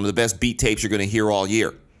 One of the best beat tapes you're going to hear all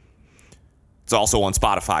year. It's also on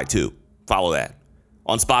Spotify too. Follow that.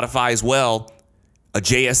 On Spotify as well, a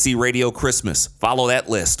JSC Radio Christmas. Follow that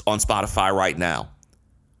list on Spotify right now.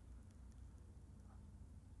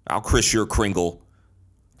 I'll Chris your Kringle.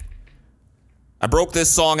 I broke this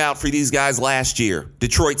song out for these guys last year.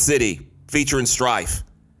 Detroit City, featuring Strife.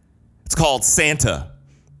 It's called Santa.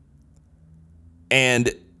 And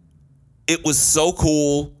it was so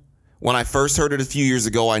cool. When I first heard it a few years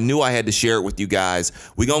ago, I knew I had to share it with you guys.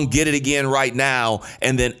 We're going to get it again right now.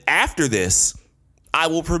 And then after this, I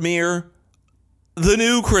will premiere the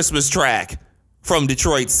new Christmas track from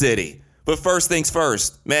Detroit City. But first things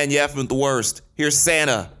first, man, you effing the worst. Here's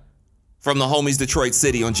Santa from the homies Detroit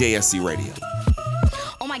City on JSC Radio.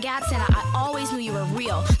 Oh my God, Santa, I always knew you were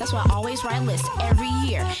real. That's why I always write a list every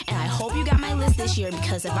year. And I hope you got my list this year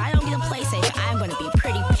because if I don't get a PlayStation, I'm going to be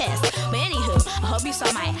pretty pissed. But anywho, I hope you saw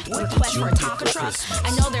my request for a Tonka truck.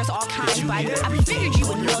 I know there's all kinds, but I figured you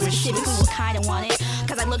would know specifically what kind I wanted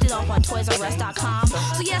because I looked it up on ToysRUs.com.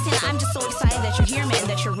 So yeah, Santa, I'm just so excited that you're here, man,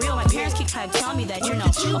 that you're real. My parents keep trying to tell me that you're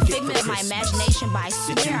a figment of my imagination, but I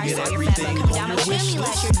swear I saw your fat butt coming down my chimney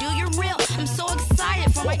last year. Dude, you're real. I'm so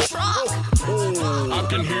excited for my truck. I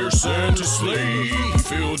can hear Santa's sleigh. He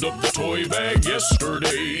filled up the toy bag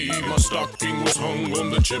yesterday. My stocking was hung on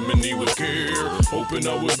the chimney with care, hoping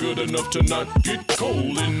I was good enough to not get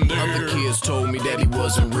cold in there. Other kids told me that he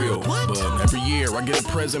wasn't real, but every year I get a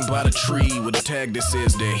present by the tree with a tag that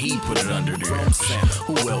says that he put it under there.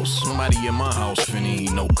 Who else? Somebody in my house finna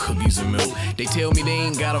eat no cookies and milk. They tell me they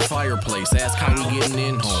ain't got a fireplace. Ask how he getting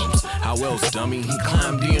in homes. How else, dummy? He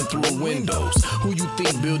climbed in through the windows. Who you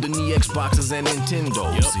think building the Xboxes and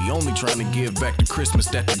Nintendos? He only trying to give back the Christmas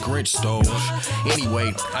that the Grinch stole.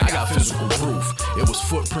 Anyway, I got physical proof. It was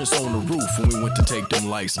footprints on the roof when we went to take them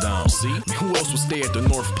lights down. See? Who else would stay at the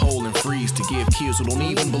North Pole and freeze to give kids who don't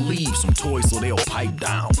even believe some toys so they'll pipe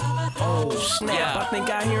down? Oh, snap, I think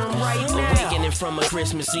I hear him right now. Awakening from a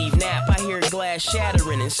Christmas Eve nap, I hear glass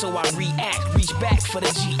shattering, and so I react. Reach back for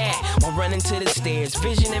the G-Act while running to the stairs,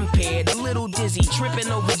 vision impaired, a little dizzy, tripping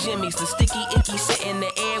over jimmies. The sticky icky scent in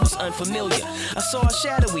the air was unfamiliar. I saw a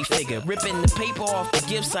shadowy figure ripping the paper off the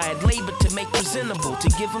gifts I had labored to make presentable, to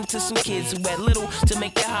give them to some kids who had little to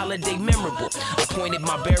make the holiday memorable. I pointed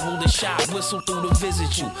my barrel to shot, whistled through the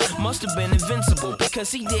visit you. Must have been invincible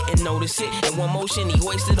because he didn't notice it. In one motion he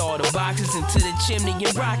hoisted all the boxes into the chimney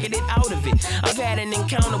and rocketed out of it. I've had an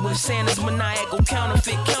encounter with Santa's maniacal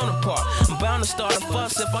counterfeit counterpart. I'm bound to start a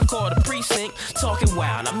fuss if I call the precinct. Talking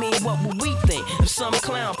wild, I mean, what would we think if some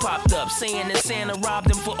clown popped up saying that Santa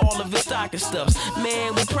robbed him for all of his stocking stuffs?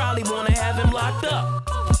 Man, we probably want to have him locked up.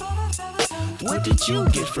 What did you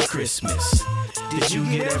get for Christmas? Did you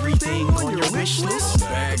get everything on your wish list? A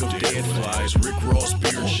bag of dead flies, Rick Ross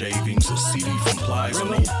beard shavings, a CD from Plies, and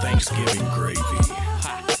old Thanksgiving gravy.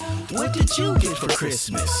 What did you get for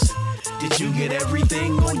Christmas? Did you get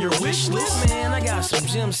everything on your wish list? Man, I got some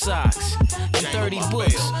gym socks and 30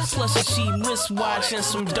 books, plus a cheap wristwatch and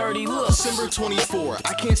some dirty looks. December 24,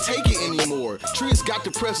 I can't take it anymore. Tree's got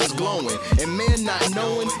the presents glowing, and man not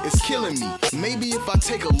knowing is killing me. Maybe if I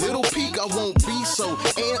take a little peek, I won't be so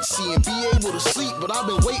antsy and be able to sleep, but I've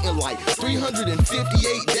been waiting like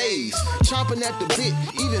 358 days, chomping at the bit,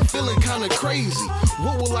 even feeling kinda crazy.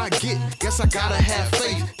 What will I get? Guess I gotta have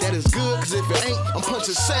faith that it's good, cause if it ain't, I'm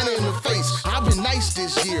punching Santa in the face. I've been nice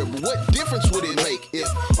this year, but what difference would it make if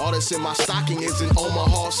all that's in my stocking is an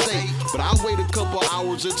Omaha steak? But I'll wait a couple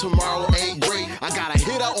hours if tomorrow ain't great. I gotta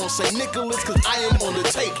hit out on St. Nicholas, cause I am on the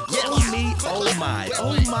take. Yes. Oh me, oh my,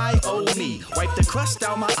 oh my, oh me. Wipe the crust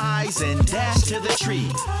out my eyes and dash to the tree.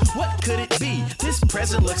 What could it be? This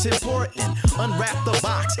present looks important. Unwrap the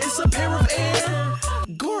box, it's a pair of Air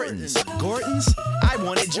Gordons. Gordons? I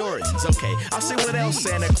wanted Jordans. Okay, I'll see what else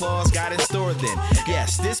Santa Claus got in store then.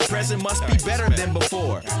 Yes, this present must be better than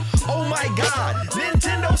before. Oh my God,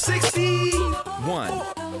 Nintendo 61.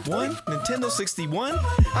 Nintendo 61?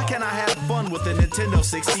 How can I have fun with the Nintendo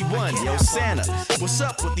 61? Yo, Santa, what's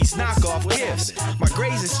up with these knockoff gifts? My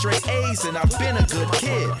grades is straight A's and I've been a good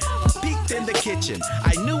kid. Peeked in the kitchen,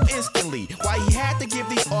 I knew instantly why he had to give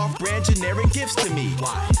these off-brand generic gifts to me.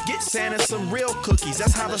 Get Santa some real cookies,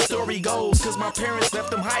 that's how the story goes. Cause my parents left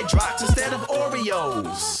them Hydrox instead of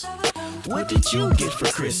Oreos. What did you get for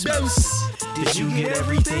Christmas? Did you get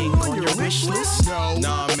everything on your wish list? No.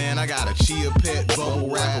 Nah, man, I got a Chia Pet bubble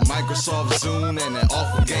wrap, a Microsoft Zune, and an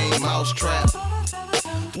awful game Mousetrap.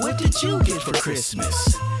 What did you get for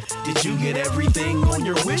Christmas? Did you get everything on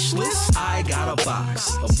your wish list? I got a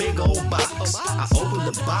box, a big old box. I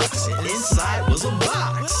opened the box and inside was a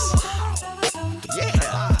box. Yeah.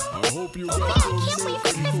 I hope you got can't wait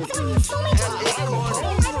for Christmas. I mean, so many I got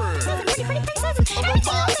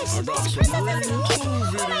some really cool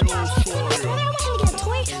videos for you. I want him to get a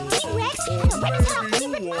toy, T-Rex, and a Barbie doll,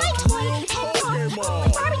 favorite my toy, Barbie dolls,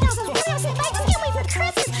 and Barbie dolls. I just can't wait for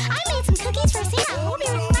Christmas. I made some cookies for Santa. I hope he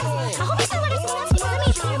remembers. I hope he saw what I said because I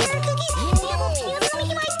made peanut butter cookies. And he had little peanuts on them.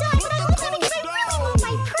 He might die, but I hope that because I really want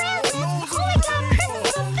my presents. Oh my God, Christmas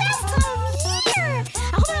is the best time of year.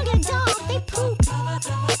 I hope I don't get a dog. They poop.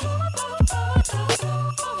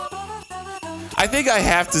 I think I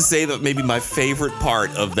have to say that maybe my favorite part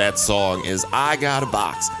of that song is I got a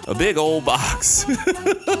box, a big old box.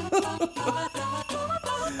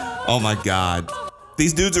 Oh my God.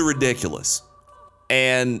 These dudes are ridiculous.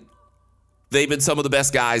 And they've been some of the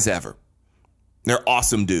best guys ever. They're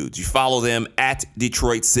awesome dudes. You follow them at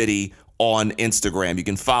Detroit City on Instagram. You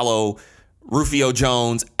can follow Rufio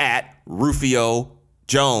Jones at Rufio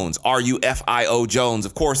Jones, Rufio Jones.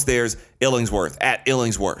 Of course, there's Illingsworth at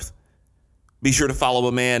Illingsworth. Be sure to follow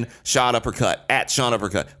a man, Sean Uppercut, at Sean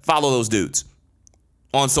Uppercut. Follow those dudes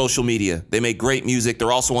on social media. They make great music.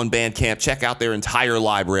 They're also on Bandcamp. Check out their entire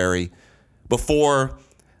library. Before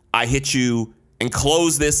I hit you and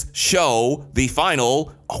close this show, the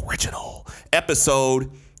final original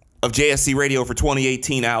episode of JSC Radio for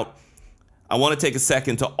 2018 out, I want to take a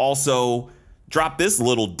second to also drop this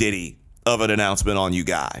little ditty of an announcement on you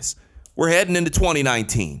guys. We're heading into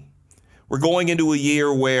 2019. We're going into a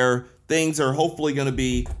year where things are hopefully going to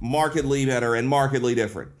be markedly better and markedly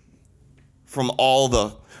different from all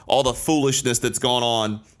the foolishness that's gone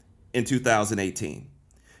on in 2018.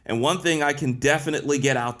 And one thing I can definitely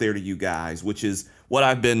get out there to you guys, which is what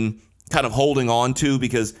I've been kind of holding on to,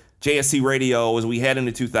 because JSC Radio, as we head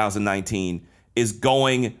into 2019, is we're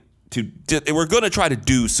going to try to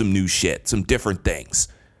do some new shit, some different things,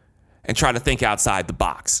 and try to think outside the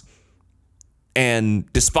box.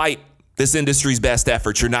 And despite this industry's best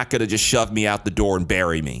efforts, you're not going to just shove me out the door and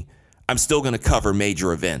bury me. I'm still going to cover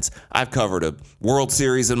major events. I've covered a World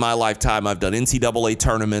Series in my lifetime. I've done NCAA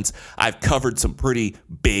tournaments. I've covered some pretty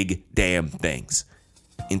big damn things.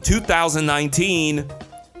 In 2019,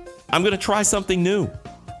 I'm going to try something new.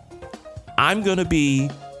 I'm going to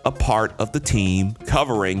be a part of the team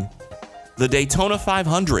covering the Daytona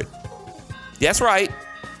 500. That's right,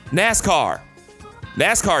 NASCAR.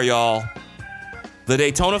 NASCAR, y'all. The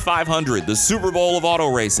Daytona 500, the Super Bowl of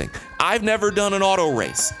auto racing. I've never done an auto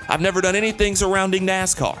race. I've never done anything surrounding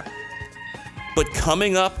NASCAR. But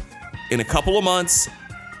coming up in a couple of months,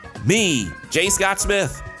 me, J. Scott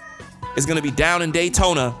Smith, is going to be down in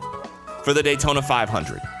Daytona for the Daytona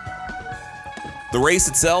 500. The race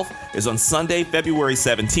itself is on Sunday, February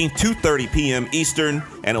 17th, 2:30 p.m. Eastern,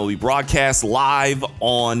 and it will be broadcast live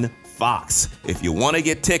on Fox. If you want to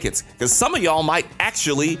get tickets, because some of y'all might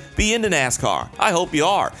actually be into NASCAR. I hope you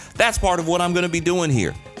are. That's part of what I'm going to be doing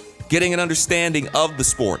here. Getting an understanding of the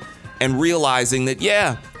sport and realizing that,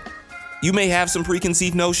 yeah, You may have some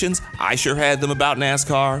preconceived notions. I sure had them about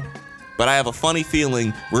NASCAR. But I have a funny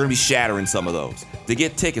feeling we're going to be shattering some of those. To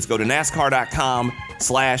get tickets, go to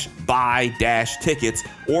NASCAR.com/buy-tickets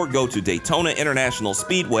or go to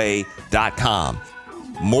DaytonaInternationalSpeedway.com.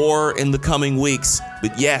 More in the coming weeks.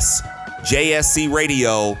 But yes, JSC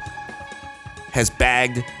Radio has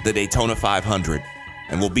bagged the Daytona 500.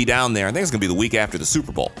 And we'll be down there. I think it's going to be the week after the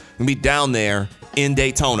Super Bowl. We'll be down there in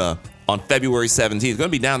Daytona on February 17th. It's going to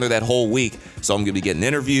be down there that whole week. So I'm going to be getting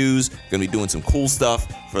interviews, going to be doing some cool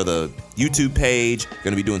stuff for the YouTube page,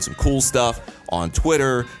 going to be doing some cool stuff on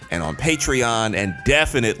Twitter and on Patreon, and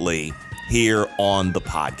definitely here on the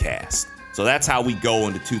podcast. So that's how we go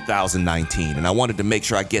into 2019. And I wanted to make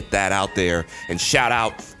sure I get that out there and shout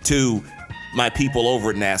out to my people over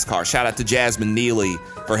at NASCAR. Shout out to Jasmine Neely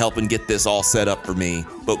for helping get this all set up for me.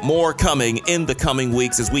 But more coming in the coming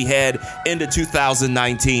weeks as we head into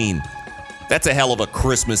 2019. That's a hell of a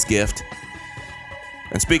Christmas gift.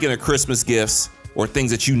 And speaking of Christmas gifts, or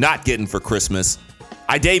things that you're not getting for Christmas,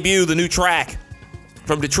 I debut the new track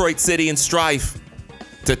from Detroit City and Strife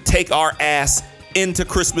to take our ass into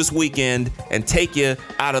Christmas weekend and take you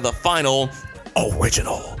out of the final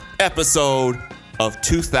original episode of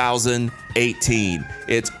 2018.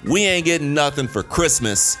 It's We Ain't Getting Nothing for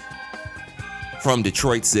Christmas from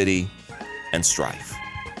Detroit City and Strife.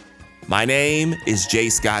 My name is J.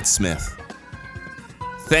 Scott Smith.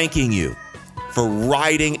 Thanking you for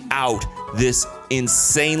riding out this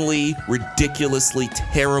insanely, ridiculously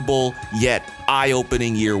terrible, yet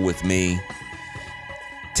eye-opening year with me.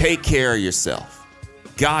 Take care of yourself.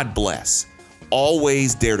 God bless.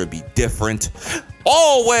 Always dare to be different.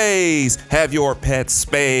 Always have your pet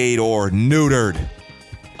spayed or neutered.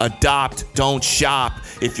 Adopt, don't shop.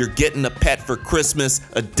 If you're getting a pet for Christmas,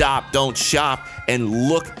 adopt, don't shop, and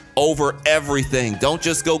look over everything. Don't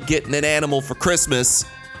just go getting an animal for Christmas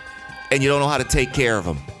and you don't know how to take care of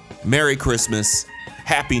them. Merry Christmas.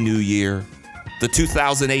 Happy New Year. The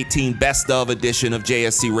 2018 Best Of edition of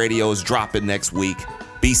JSC Radio is dropping next week.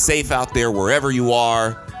 Be safe out there wherever you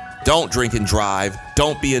are. Don't drink and drive.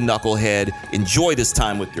 Don't be a knucklehead. Enjoy this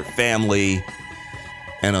time with your family.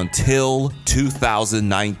 And until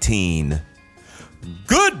 2019,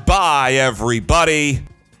 goodbye, everybody.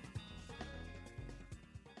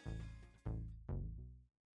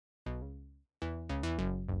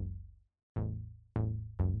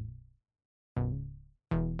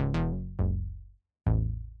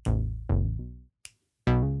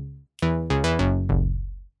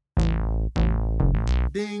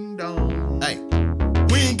 Ding dong. Hey,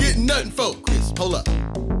 we ain't getting nothing for Christmas. Hold up.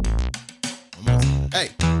 Hey,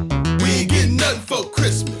 we ain't getting nothing for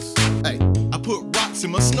Christmas. Hey, I put rocks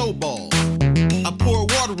in my snowballs. I pour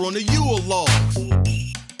water on the Yule logs.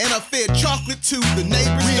 And I fed chocolate to the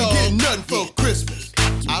neighbor's We ain't getting nothing for Christmas.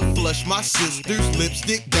 I flushed my sister's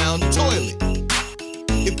lipstick down the toilet.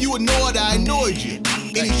 If you annoyed, I annoyed you.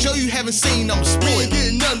 Any show you haven't seen, I'm spoiled. We ain't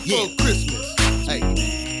getting nothing for Christmas. Hey,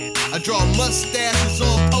 I draw mustaches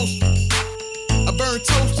on posters. I burn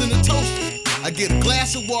toast in a toaster. I get a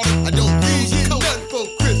glass of water. I don't use a coat for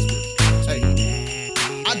Christmas. Hey,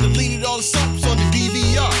 I deleted all the soaps on the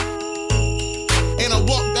DVR. And I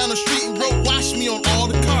walked down the street and wrote "Wash me" on all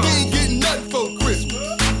the cars. We ain't getting nothing for Christmas.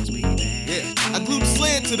 Yeah, I glued the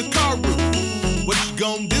sled to the car roof. What you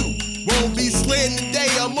gonna do? Won't be sledding today.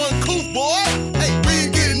 I'm uncouth, boy. Hey, we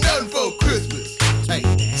ain't getting nothing for Christmas. Hey,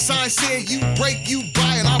 sign said you break, you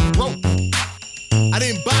buy, and I'm broke. I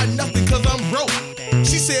didn't buy nothing cause I'm broke.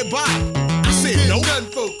 She said buy. I said no. Nothing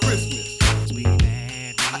for Christmas.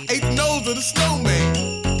 I ate the nose of the snowman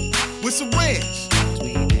with some ranch.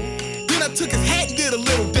 Then I took his hat and did a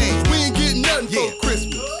little dance. We ain't getting nothing for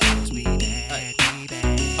Christmas. Hey,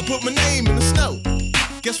 I put my name in the snow.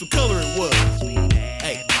 Guess what color it was?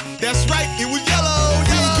 Hey, that's right, it was yellow.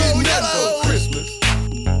 We ain't getting nothing for Christmas.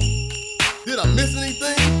 Did I miss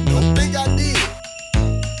anything? Don't think I did.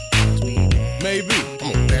 Maybe.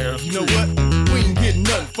 I'm embarrassed. You know what? We ain't getting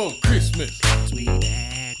nothing for Christmas.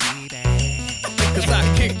 Cause I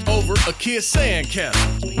kicked over a kid's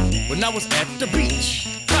sandcastle when I was at the beach.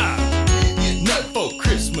 Ha! Nothing for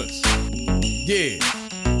Christmas. Yeah.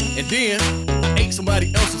 And then I ate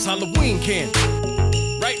somebody else's Halloween candy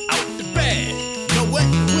right out the bag. You know what?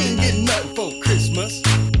 We ain't getting nothing for Christmas.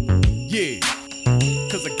 Yeah.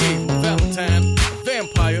 Cause I gave my Valentine a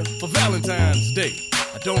vampire for Valentine's Day.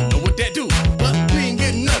 I don't know what that do, but we ain't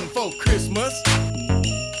getting nothing for Christmas.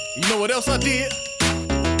 You know what else I did?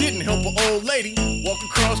 Didn't help an old lady walk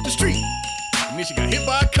across the street. And then she got hit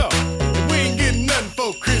by a car. And we ain't getting nothing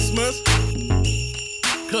for Christmas.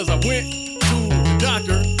 Cause I went to the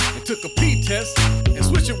doctor and took a pee test and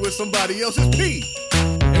switched it with somebody else's pee.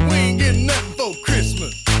 And we ain't getting getting nothing for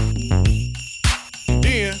Christmas.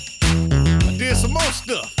 Then I did some more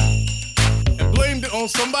stuff and blamed it on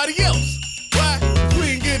somebody else. Why?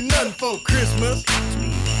 We ain't getting nothing for Christmas.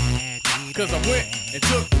 Cause I went and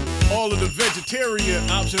took all of the vegetarian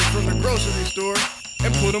options from the grocery store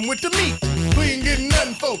and put them with the meat. We ain't getting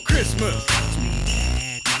nothing for Christmas.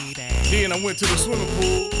 Then I went to the swimming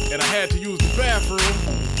pool and I had to use the bathroom.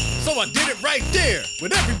 So I did it right there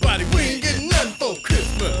with everybody. We ain't getting nothing for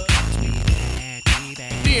Christmas.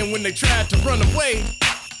 Then when they tried to run away,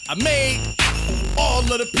 I made all of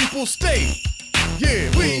the people stay. Yeah,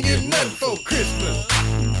 we ain't getting nothing for Christmas.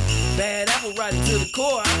 Bad apple right to the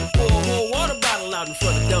core. I can pour a whole water bottle out in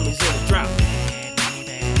front of dummies in a drought.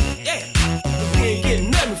 Yeah, we ain't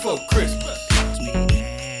getting nothing for Christmas.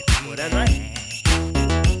 Well, that's right.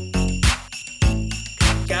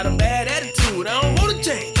 Got a bad attitude, I don't wanna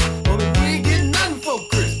change. Homie, we ain't getting nothing for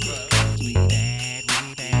Christmas. We bad.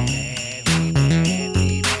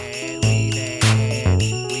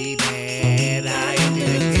 I emptied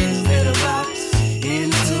the inner box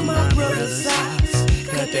into my brother's socks.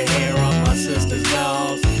 Cut the hair off my sister's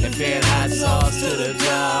dolls and fed hot sauce to the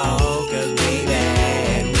dog. Cause we bad.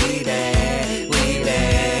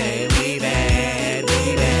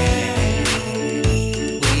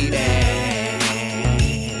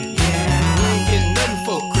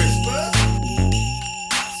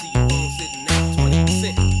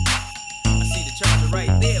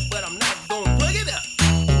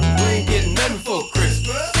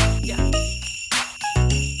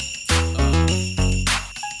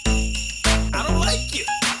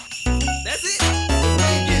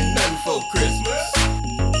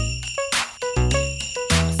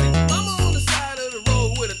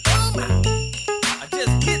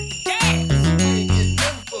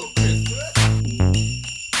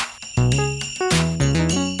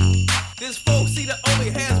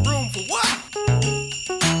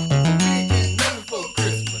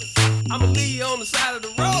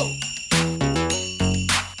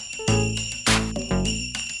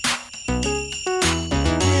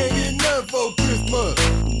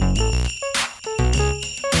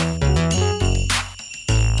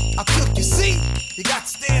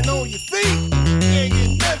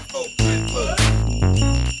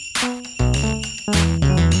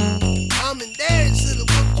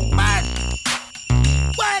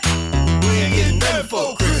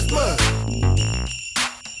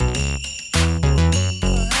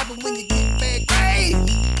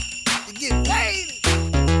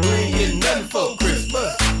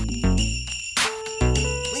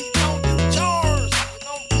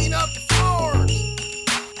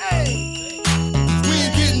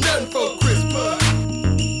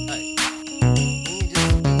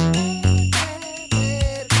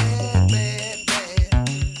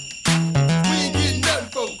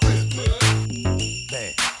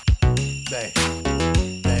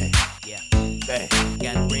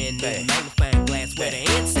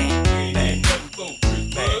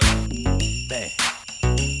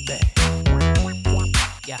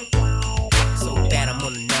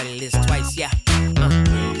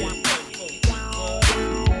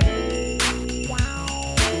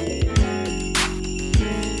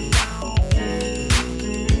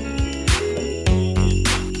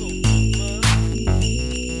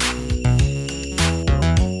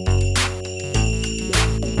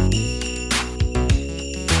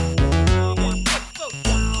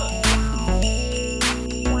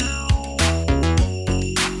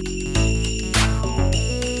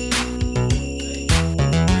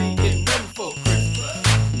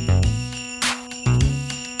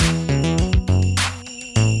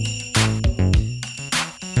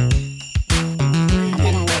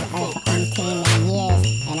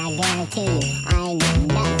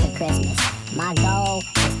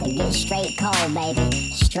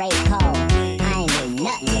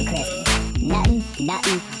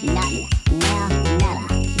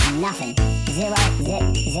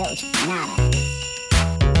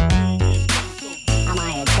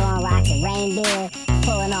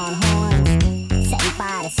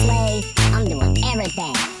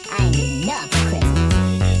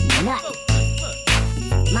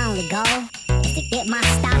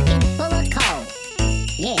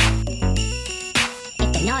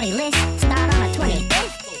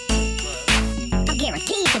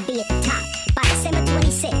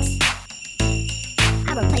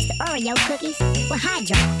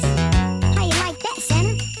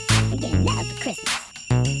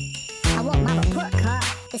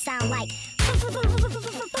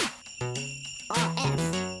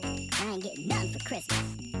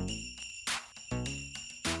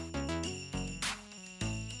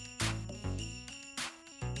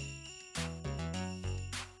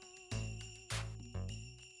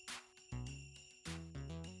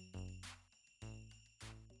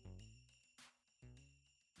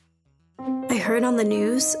 I heard on the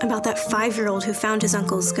news about that 5-year-old who found his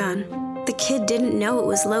uncle's gun. The kid didn't know it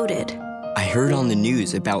was loaded. I heard on the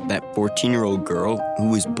news about that 14-year-old girl who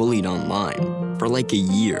was bullied online for like a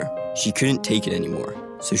year. She couldn't take it anymore,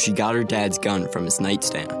 so she got her dad's gun from his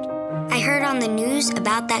nightstand. I heard on the news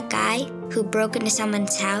about that guy who broke into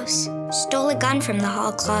someone's house, stole a gun from the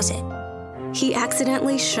hall closet. He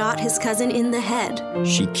accidentally shot his cousin in the head.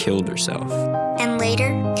 She killed herself. And later,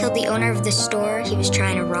 killed the owner of the store he was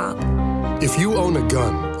trying to rob. If you own a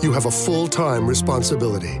gun, you have a full-time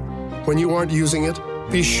responsibility. When you aren't using it,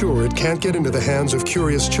 be sure it can't get into the hands of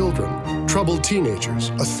curious children, troubled teenagers,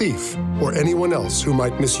 a thief, or anyone else who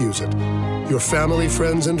might misuse it. Your family,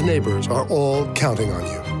 friends, and neighbors are all counting on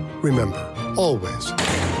you. Remember, always,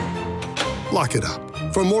 lock it up.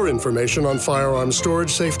 For more information on firearms storage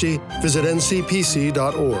safety, visit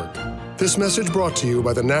ncpc.org. This message brought to you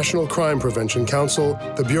by the National Crime Prevention Council,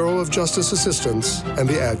 the Bureau of Justice Assistance, and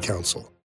the Ad Council.